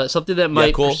 just something that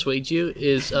might persuade you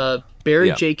is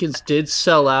Barry Jenkins did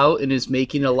sell out and is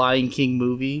making a Lion King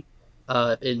movie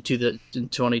in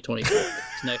 2024, his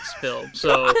next film.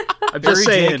 So I'm just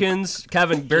saying.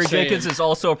 Barry Jenkins is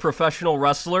also a professional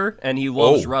wrestler, and he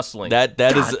loves wrestling. That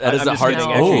is a hard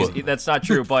thing. Actually, that's not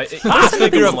true, but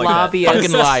You're a lobbyist.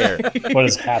 fucking liar. What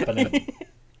is happening?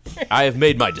 I have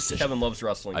made my decision. Kevin loves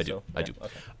wrestling. I do.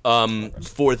 Okay.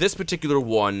 For this particular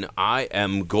one, I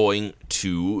am going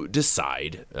to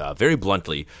decide very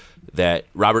bluntly that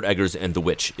Robert Eggers and The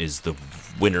Witch is the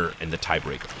winner and the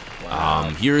tiebreaker. Wow.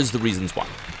 Here is the reasons why.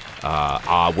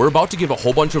 We're about to give a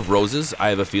whole bunch of roses, I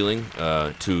have a feeling,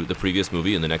 to the previous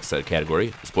movie in the next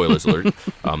category. Spoilers alert.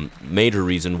 Major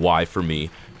reason why for me.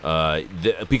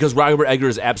 Because Robert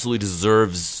Eggers absolutely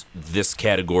deserves this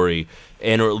category,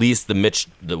 and or at least The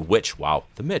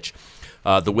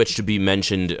Witch to be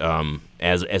mentioned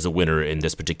as a winner in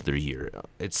this particular year.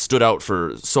 It stood out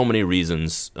for so many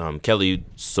reasons. Kelly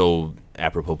so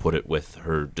apropos put it with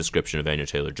her description of Anya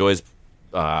Taylor-Joy's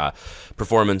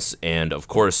performance, and of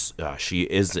course she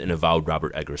is an avowed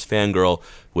Robert Eggers fangirl,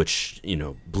 which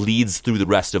bleeds through the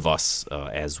rest of us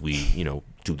as we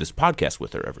do this podcast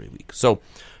with her every week. So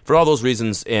for all those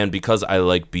reasons, and because I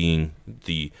like being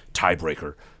the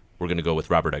tiebreaker, we're going to go with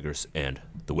Robert Eggers and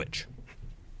The Witch.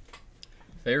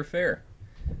 Fair.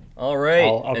 All right.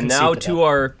 I'll and now to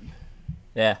our...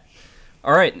 Yeah.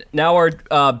 All right. Now our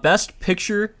Best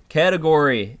Picture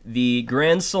category. The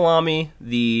Grand Salami,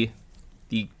 the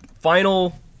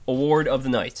final award of the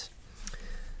night.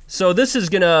 So this is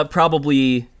going to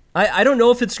probably... I don't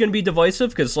know if it's going to be divisive,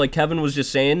 because like Kevin was just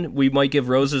saying, we might give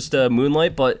roses to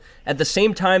Moonlight, but at the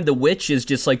same time, The Witch is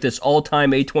just like this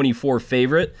all-time A24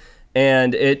 favorite,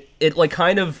 and it like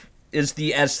kind of is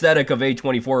the aesthetic of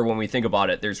A24 when we think about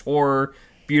it. There's horror,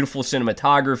 beautiful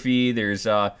cinematography, there's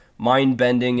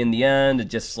mind-bending in the end, it's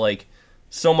just like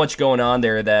so much going on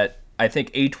there that I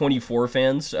think A24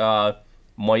 fans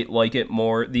might like it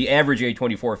more. The average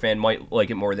A24 fan might like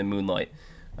it more than Moonlight.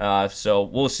 So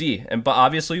we'll see. But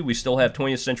obviously, we still have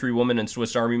 20th Century Woman and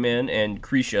Swiss Army Man and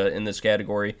Krisha in this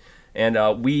category.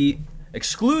 And we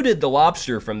excluded The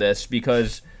Lobster from this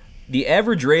because the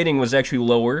average rating was actually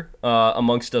lower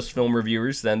amongst us film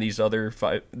reviewers than these other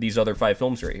five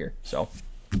films right here. So,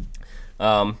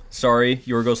 sorry,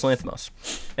 Yorgos Lanthimos.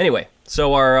 Anyway,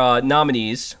 so our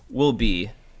nominees will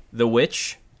be The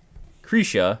Witch,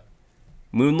 Krisha,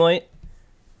 Moonlight,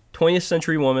 20th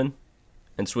Century Woman,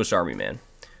 and Swiss Army Man.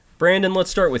 Brandon, let's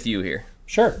start with you here.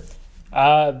 Sure.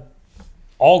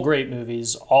 All great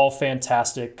movies, all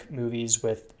fantastic movies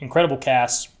with incredible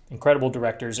casts, incredible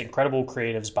directors, incredible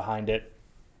creatives behind it.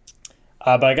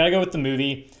 But I gotta go with the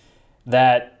movie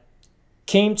that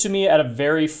came to me at a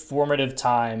very formative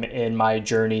time in my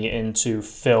journey into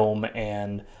film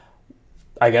and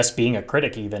I guess being a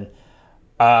critic even.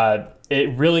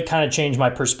 It really kind of changed my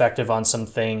perspective on some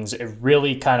things. It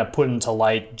really kind of put into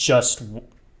light just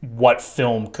what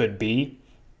film could be.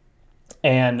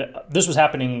 And this was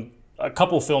happening, a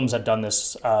couple films had done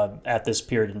this at this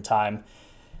period in time.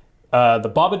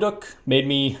 The Babadook made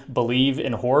me believe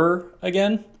in horror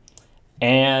again.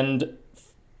 And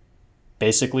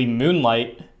basically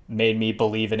Moonlight made me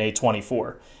believe in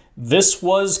A24. This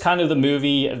was kind of the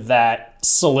movie that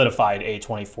solidified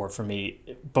A24 for me.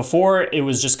 Before, it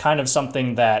was just kind of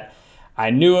something that I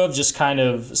knew of, just kind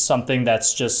of something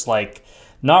that's just like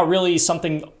not really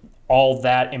something all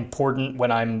that important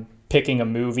when I'm picking a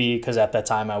movie, because at that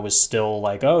time I was still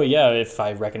like, oh yeah, if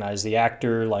I recognize the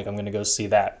actor, like I'm going to go see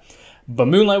that. But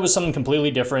Moonlight was something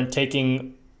completely different,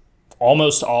 taking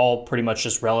almost all pretty much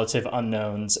just relative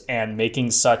unknowns and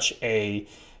making such a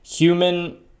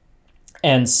human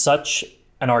and such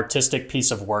an artistic piece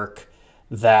of work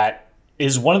that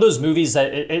is one of those movies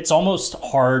that it's almost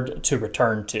hard to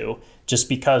return to just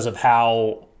because of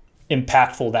how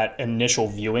impactful that initial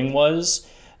viewing was,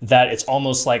 that it's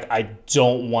almost like I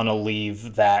don't want to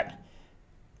leave that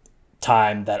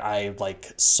time that I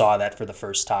like saw that for the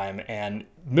first time. And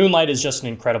Moonlight is just an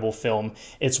incredible film.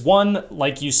 It's one,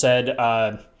 like you said,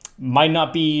 might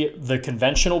not be the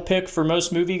conventional pick for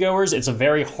most moviegoers. It's a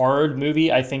very hard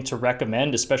movie, I think, to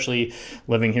recommend, especially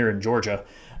living here in Georgia.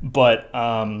 But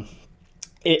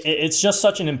it's just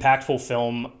such an impactful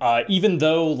film, even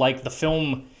though like the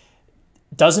film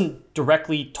doesn't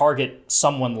directly target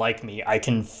someone like me. I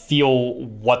can feel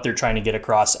what they're trying to get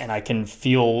across, and I can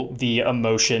feel the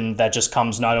emotion that just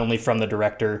comes not only from the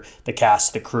director, the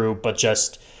cast, the crew, but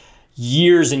just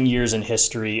years and years in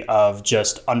history of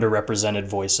just underrepresented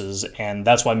voices. And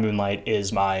that's why Moonlight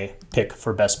is my pick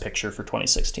for Best Picture for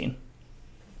 2016.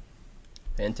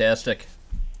 Fantastic.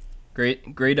 Great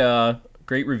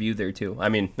review there too. I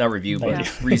mean, not review,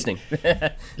 but reasoning.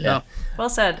 Yeah. Well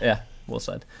said. Yeah, well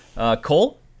said.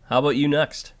 Cole, how about you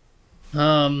next?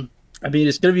 I mean,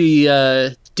 it's going to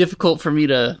be difficult for me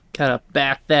to kind of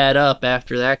back that up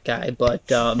after that guy,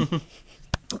 but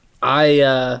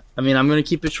I mean, I'm going to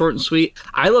keep it short and sweet.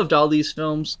 I loved all these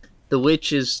films. The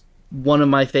Witch is one of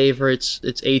my favorites.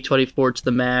 It's A24 to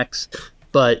the max,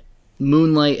 but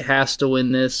Moonlight has to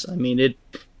win this. I mean,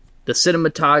 the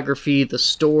cinematography, the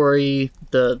story,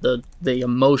 the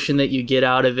emotion that you get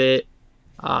out of it.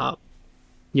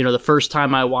 The first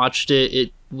time I watched it,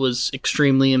 it was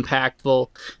extremely impactful,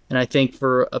 and I think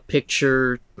for a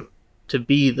picture to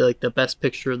be the best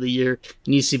picture of the year, it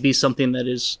needs to be something that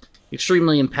is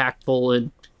extremely impactful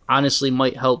and honestly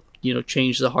might help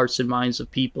change the hearts and minds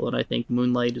of people. And I think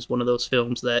Moonlight is one of those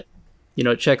films that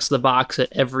checks the box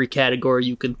at every category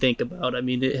you can think about. I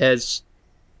mean, it has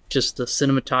just the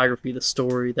cinematography, the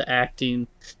story, the acting,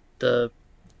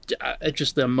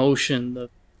 just the emotion, the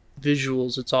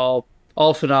visuals. It's all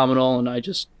phenomenal, and I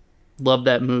just love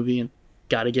that movie and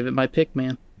got to give it my pick,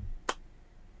 man.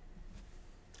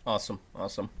 Awesome.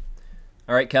 All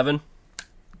right, Kevin,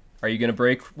 are you going to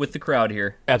break with the crowd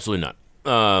here? Absolutely not.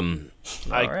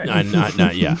 Right.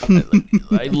 Not yet.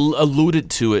 I alluded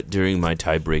to it during my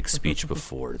tie-break speech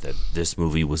before, that this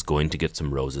movie was going to get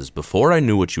some roses before I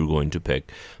knew what you were going to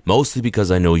pick, mostly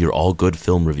because I know you're all good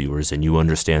film reviewers and you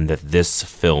understand that this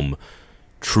film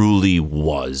truly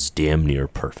was damn near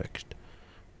perfect.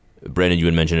 Brandon, you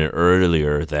had mentioned it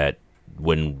earlier that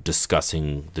when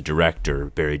discussing the director,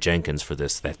 Barry Jenkins, for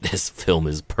this, that this film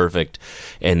is perfect,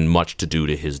 and much to do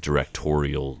to his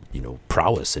directorial,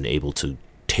 prowess and able to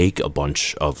take a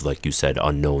bunch of, like you said,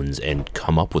 unknowns and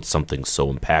come up with something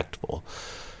so impactful.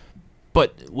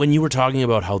 But when you were talking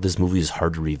about how this movie is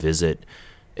hard to revisit,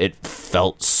 it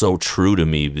felt so true to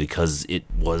me because it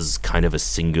was kind of a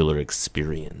singular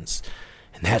experience.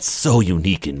 And that's so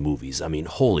unique in movies. I mean,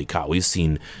 holy cow, we've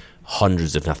seen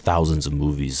hundreds, if not thousands, of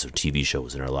movies or TV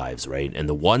shows in our lives, right? And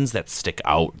the ones that stick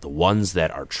out, the ones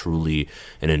that are truly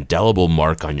an indelible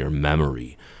mark on your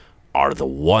memory, are the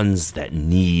ones that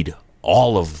need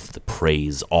all of the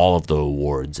praise, all of the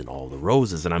awards, and all the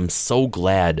roses. And I'm so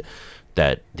glad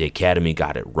that the Academy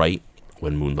got it right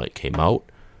when Moonlight came out.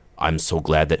 I'm so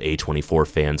glad that A24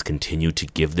 fans continue to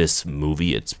give this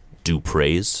movie its due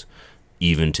praise,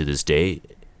 even to this day.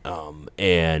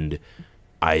 And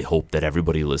I hope that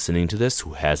everybody listening to this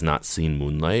who has not seen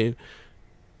Moonlight,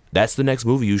 that's the next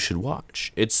movie you should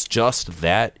watch. It's just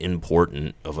that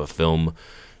important of a film,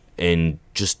 and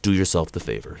just do yourself the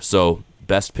favor. So,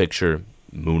 Best Picture,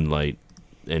 Moonlight,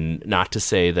 and not to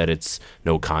say that it's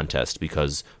no contest,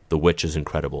 because The Witch is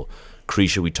incredible.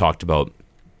 Krisha, we talked about,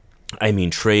 I mean,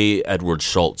 Trey Edward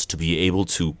Schultz, to be able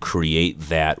to create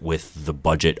that with the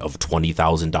budget of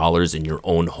 $20,000 in your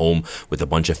own home with a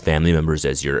bunch of family members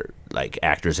as your like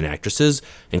actors and actresses,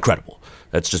 incredible.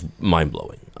 That's just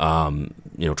mind-blowing.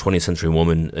 20th Century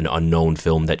Woman, an unknown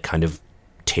film that kind of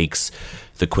takes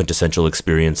the quintessential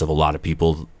experience of a lot of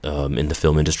people in the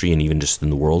film industry and even just in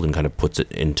the world and kind of puts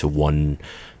it into one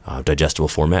digestible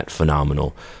format.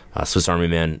 Phenomenal. Swiss Army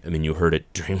Man, I mean, you heard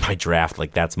it during my draft.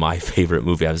 Like, that's my favorite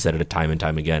movie. I've said it time and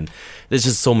time again. There's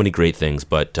just so many great things,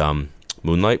 but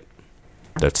Moonlight,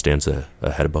 that stands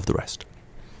ahead above the rest.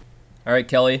 All right,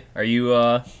 Kelly, are you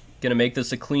going to make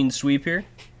this a clean sweep here?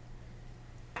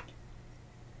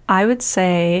 I would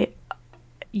say,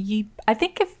 I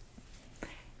think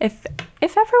if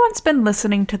everyone's been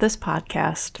listening to this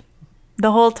podcast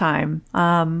the whole time,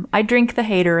 I drink the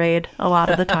haterade a lot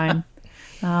of the time.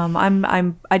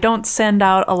 I don't send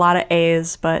out a lot of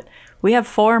A's, but we have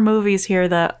 4 movies here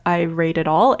that I rated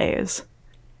all A's.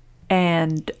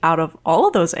 And out of all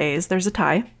of those A's, there's a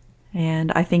tie.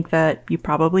 And I think that you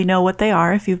probably know what they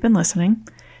are if you've been listening.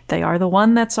 They are the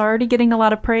one that's already getting a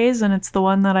lot of praise, and it's the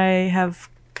one that I have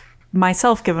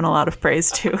myself given a lot of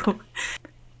praise to.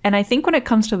 And I think when it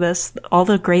comes to this, all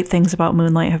the great things about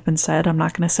Moonlight have been said. I'm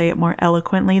not going to say it more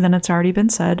eloquently than it's already been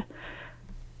said.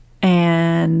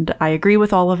 And I agree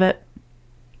with all of it.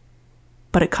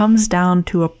 But it comes down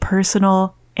to a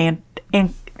personal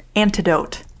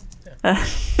antidote.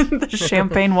 The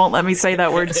champagne won't let me say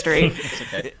that word straight.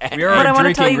 Okay. We are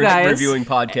a drinking reviewing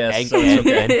podcast, so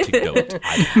it's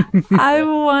okay. I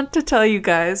want to tell you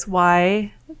guys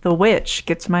why The Witch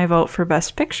gets my vote for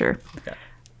Best Picture. Okay.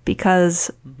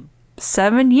 Because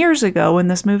 7 years ago when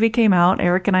this movie came out,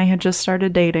 Eric and I had just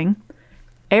started dating.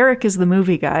 Eric is the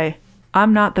movie guy.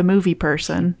 I'm not the movie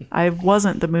person. I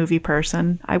wasn't the movie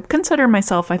person. I consider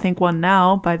myself, I think, one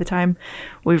now by the time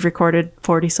we've recorded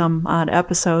 40-some odd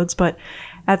episodes. But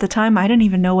at the time, I didn't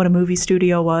even know what a movie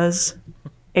studio was.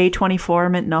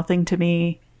 A24 meant nothing to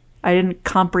me. I didn't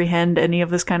comprehend any of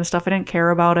this kind of stuff. I didn't care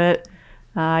about it.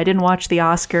 I didn't watch the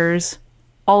Oscars.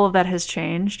 All of that has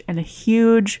changed. And a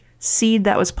huge seed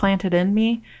that was planted in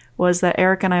me was that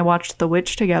Eric and I watched The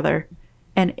Witch together.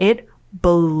 And it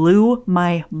blew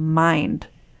my mind.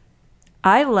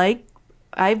 I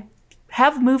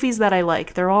have movies that I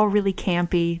like. They're all really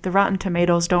campy. The Rotten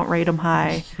Tomatoes don't rate them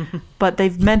high, but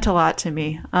they've meant a lot to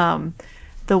me.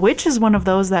 The Witch is one of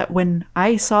those that when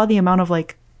I saw the amount of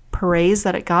like praise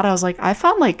that it got, I was like, I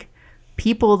found like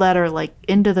people that are like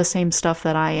into the same stuff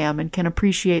that I am and can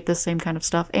appreciate the same kind of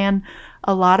stuff. And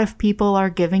a lot of people are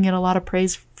giving it a lot of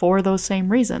praise for those same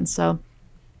reasons. So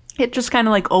it just kind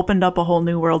of like opened up a whole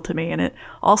new world to me. And it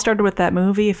all started with that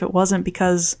movie. If it wasn't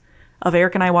because of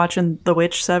Eric and I watching The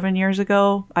Witch 7 years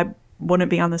ago, I wouldn't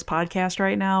be on this podcast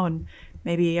right now. And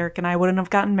maybe Eric and I wouldn't have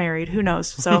gotten married. Who knows?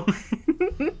 So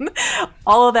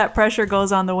all of that pressure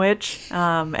goes on The Witch.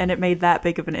 And it made that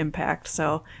big of an impact.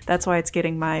 So that's why it's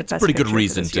getting my best pretty picture good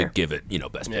reason to give it,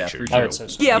 Best Picture. For sure.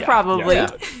 Yeah, probably. Yeah.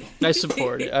 I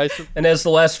support it. And as the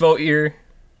last vote here,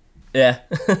 yeah.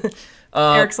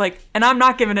 Eric's like, and I'm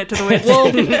not giving it to The Witch.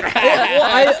 Well,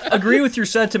 I agree with your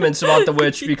sentiments about The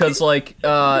Witch because,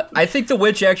 I think The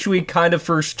Witch actually kind of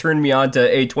first turned me on to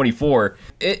A24.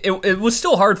 It was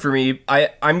still hard for me.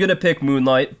 I'm going to pick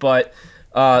Moonlight, but,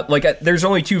 there's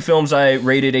only 2 films I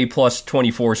rated A+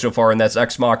 24 so far, and that's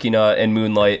Ex Machina and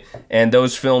Moonlight. And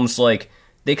those films,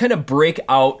 they kind of break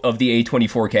out of the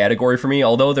A24 category for me.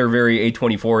 Although they're very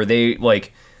A24, they,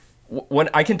 when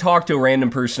I can talk to a random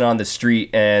person on the street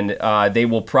and they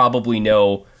will probably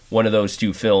know one of those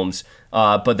 2 films.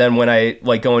 But then when I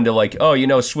go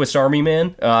into Swiss Army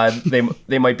Man,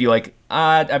 they might be like,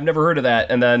 I've never heard of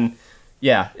that. And then,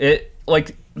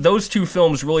 those 2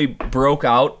 films really broke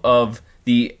out of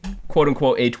the quote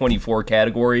unquote A24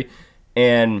 category.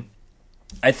 And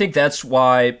I think that's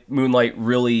why Moonlight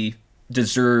really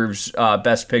deserves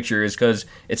Best Picture is because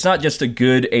it's not just a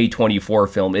good A24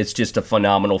 film, it's just a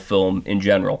phenomenal film in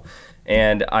general.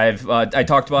 And I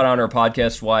talked about on our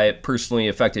podcast why it personally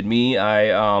affected me.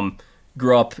 I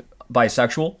grew up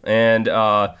bisexual, and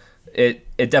it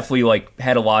definitely like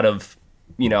had a lot of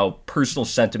personal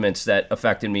sentiments that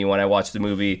affected me when I watched the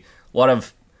movie. A lot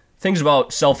of things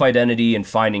about self-identity and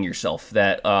finding yourself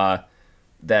that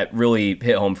really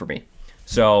hit home for me.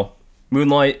 So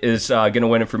Moonlight is going to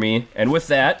win it for me. And with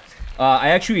that, I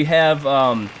actually have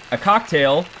a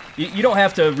cocktail. You don't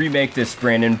have to remake this,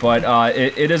 Brandon, but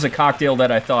it is a cocktail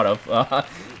that I thought of.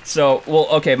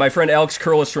 My friend Alex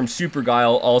Curlis from Super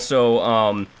Guile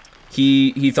also,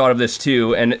 he thought of this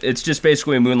too. And it's just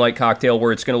basically a Moonlight cocktail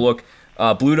where it's going to look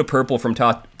blue to purple from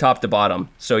top to bottom.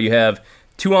 So you have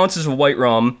 2 ounces of white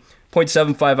rum,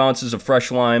 0.75 ounces of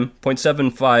fresh lime,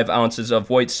 0.75 ounces of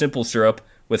white simple syrup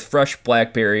with fresh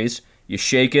blackberries. You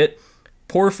shake it.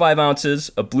 Pour 5 ounces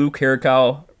of blue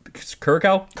curacao.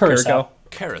 Curacao.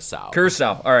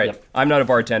 All right. Yep. I'm not a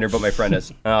bartender, but my friend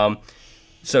is.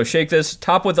 So shake this.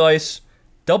 Top with ice.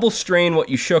 Double strain what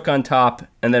you shook on top,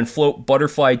 and then float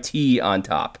butterfly tea on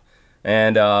top.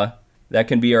 And that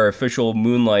can be our official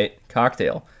Moonlight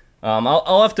cocktail.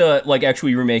 I'll have to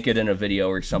actually remake it in a video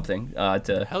or something.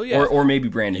 Hell yeah. Or maybe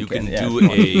Brandon can can. do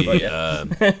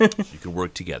you can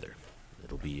work together.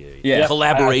 It'll be a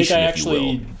collaboration, if you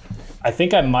will. I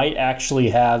think I might actually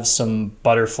have some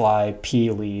butterfly pea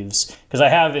leaves because I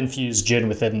have infused gin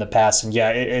with it in the past, and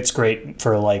it's great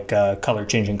for color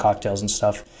changing cocktails and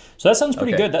stuff. So that sounds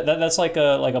pretty good. That's like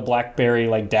a blackberry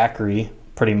daiquiri,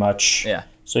 pretty much. Yeah.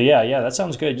 So that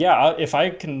sounds good. Yeah, if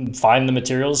I can find the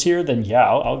materials here, then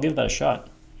I'll give that a shot.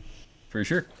 For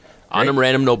sure. On a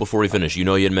random note before we finish, you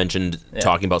had mentioned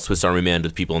talking about Swiss Army Man to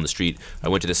people on the street. I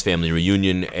went to this family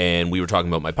reunion, and we were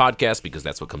talking about my podcast because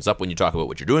that's what comes up when you talk about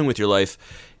what you're doing with your life.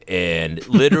 And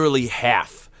literally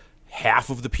half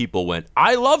of the people went,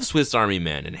 I love Swiss Army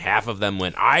Man, and half of them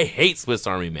went, I hate Swiss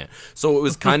Army Man. So it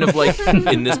was kind of like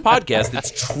in this podcast,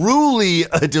 it's truly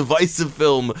a divisive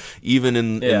film, even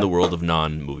in the world of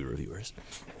non-movie reviewers.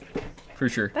 For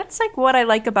sure. That's what I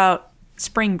like about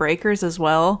Spring Breakers as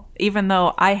well. Even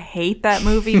though I hate that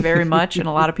movie very much and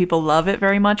a lot of people love it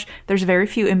very much, there's very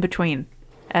few in between.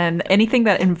 And anything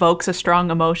that invokes a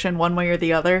strong emotion one way or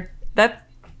the other, that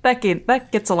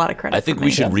gets a lot of credit. I think for me.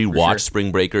 we should rewatch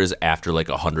Spring Breakers after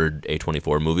 100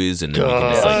 A24 movies, and then we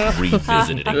can just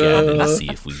revisit it again and see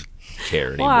if we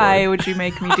care anymore. Why would you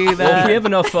make me do that? Well, if we have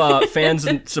enough fans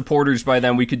and supporters by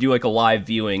then, we could do a live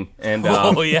viewing, and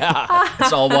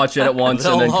let's all watch it at once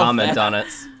and then comment on it.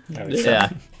 Yeah,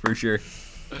 for sure.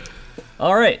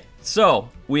 All right, so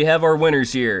we have our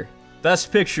winners here.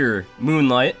 Best Picture,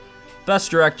 Moonlight.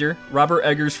 Best Director, Robert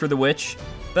Eggers for The Witch.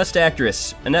 Best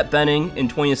Actress, Annette Bening in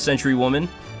 20th Century Woman.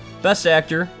 Best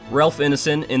Actor, Ralph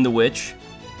Ineson in The Witch.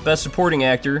 Best Supporting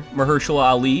Actor, Mahershala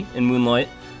Ali in Moonlight.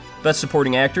 Best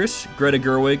Supporting Actress, Greta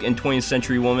Gerwig in 20th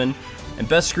Century Woman. And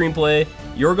Best Screenplay,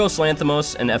 Yorgos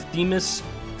Lanthimos and Efthimis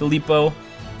Filippou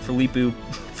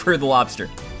for The Lobster.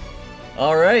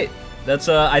 All right, that's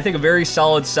I think a very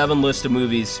solid 7 list of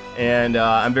movies, and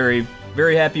I'm very,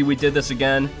 very happy we did this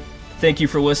again. Thank you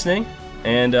for listening,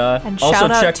 and also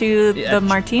shout out to the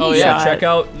Martini Shot. Check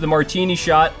out the Martini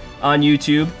Shot on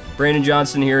YouTube. Brandon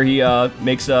Johnson here, he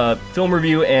makes a film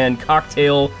review and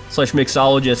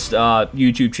cocktail/mixologist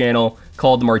YouTube channel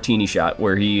called the Martini Shot,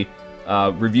 where he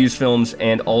reviews films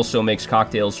and also makes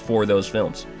cocktails for those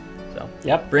films. So,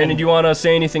 Brandon, do you want to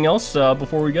say anything else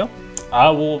before we go?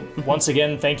 Well, once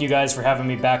again, thank you guys for having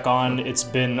me back on. It's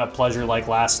been a pleasure like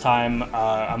last time.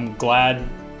 I'm glad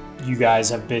you guys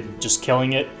have been just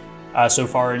killing it so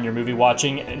far in your movie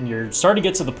watching, and you're starting to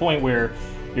get to the point where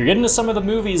you're getting to some of the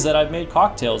movies that I've made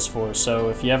cocktails for. So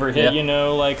if you ever hit,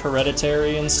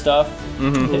 Hereditary and stuff,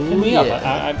 hit me up.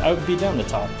 I would be down to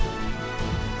talk.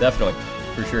 Definitely,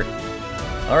 for sure.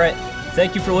 All right,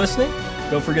 thank you for listening.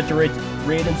 Don't forget to rate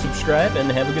and subscribe,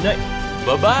 and have a good night.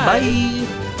 Bye-bye.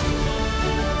 Bye.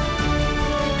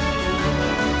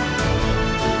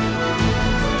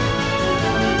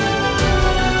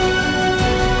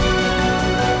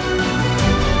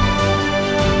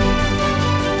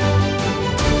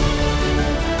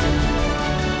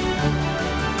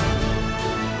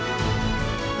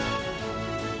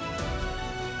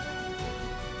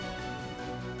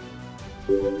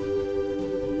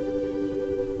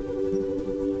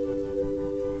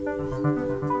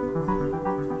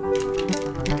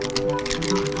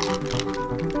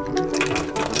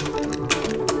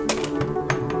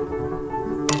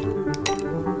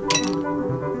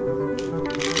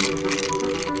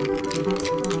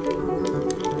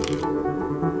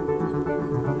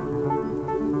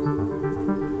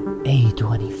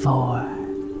 A24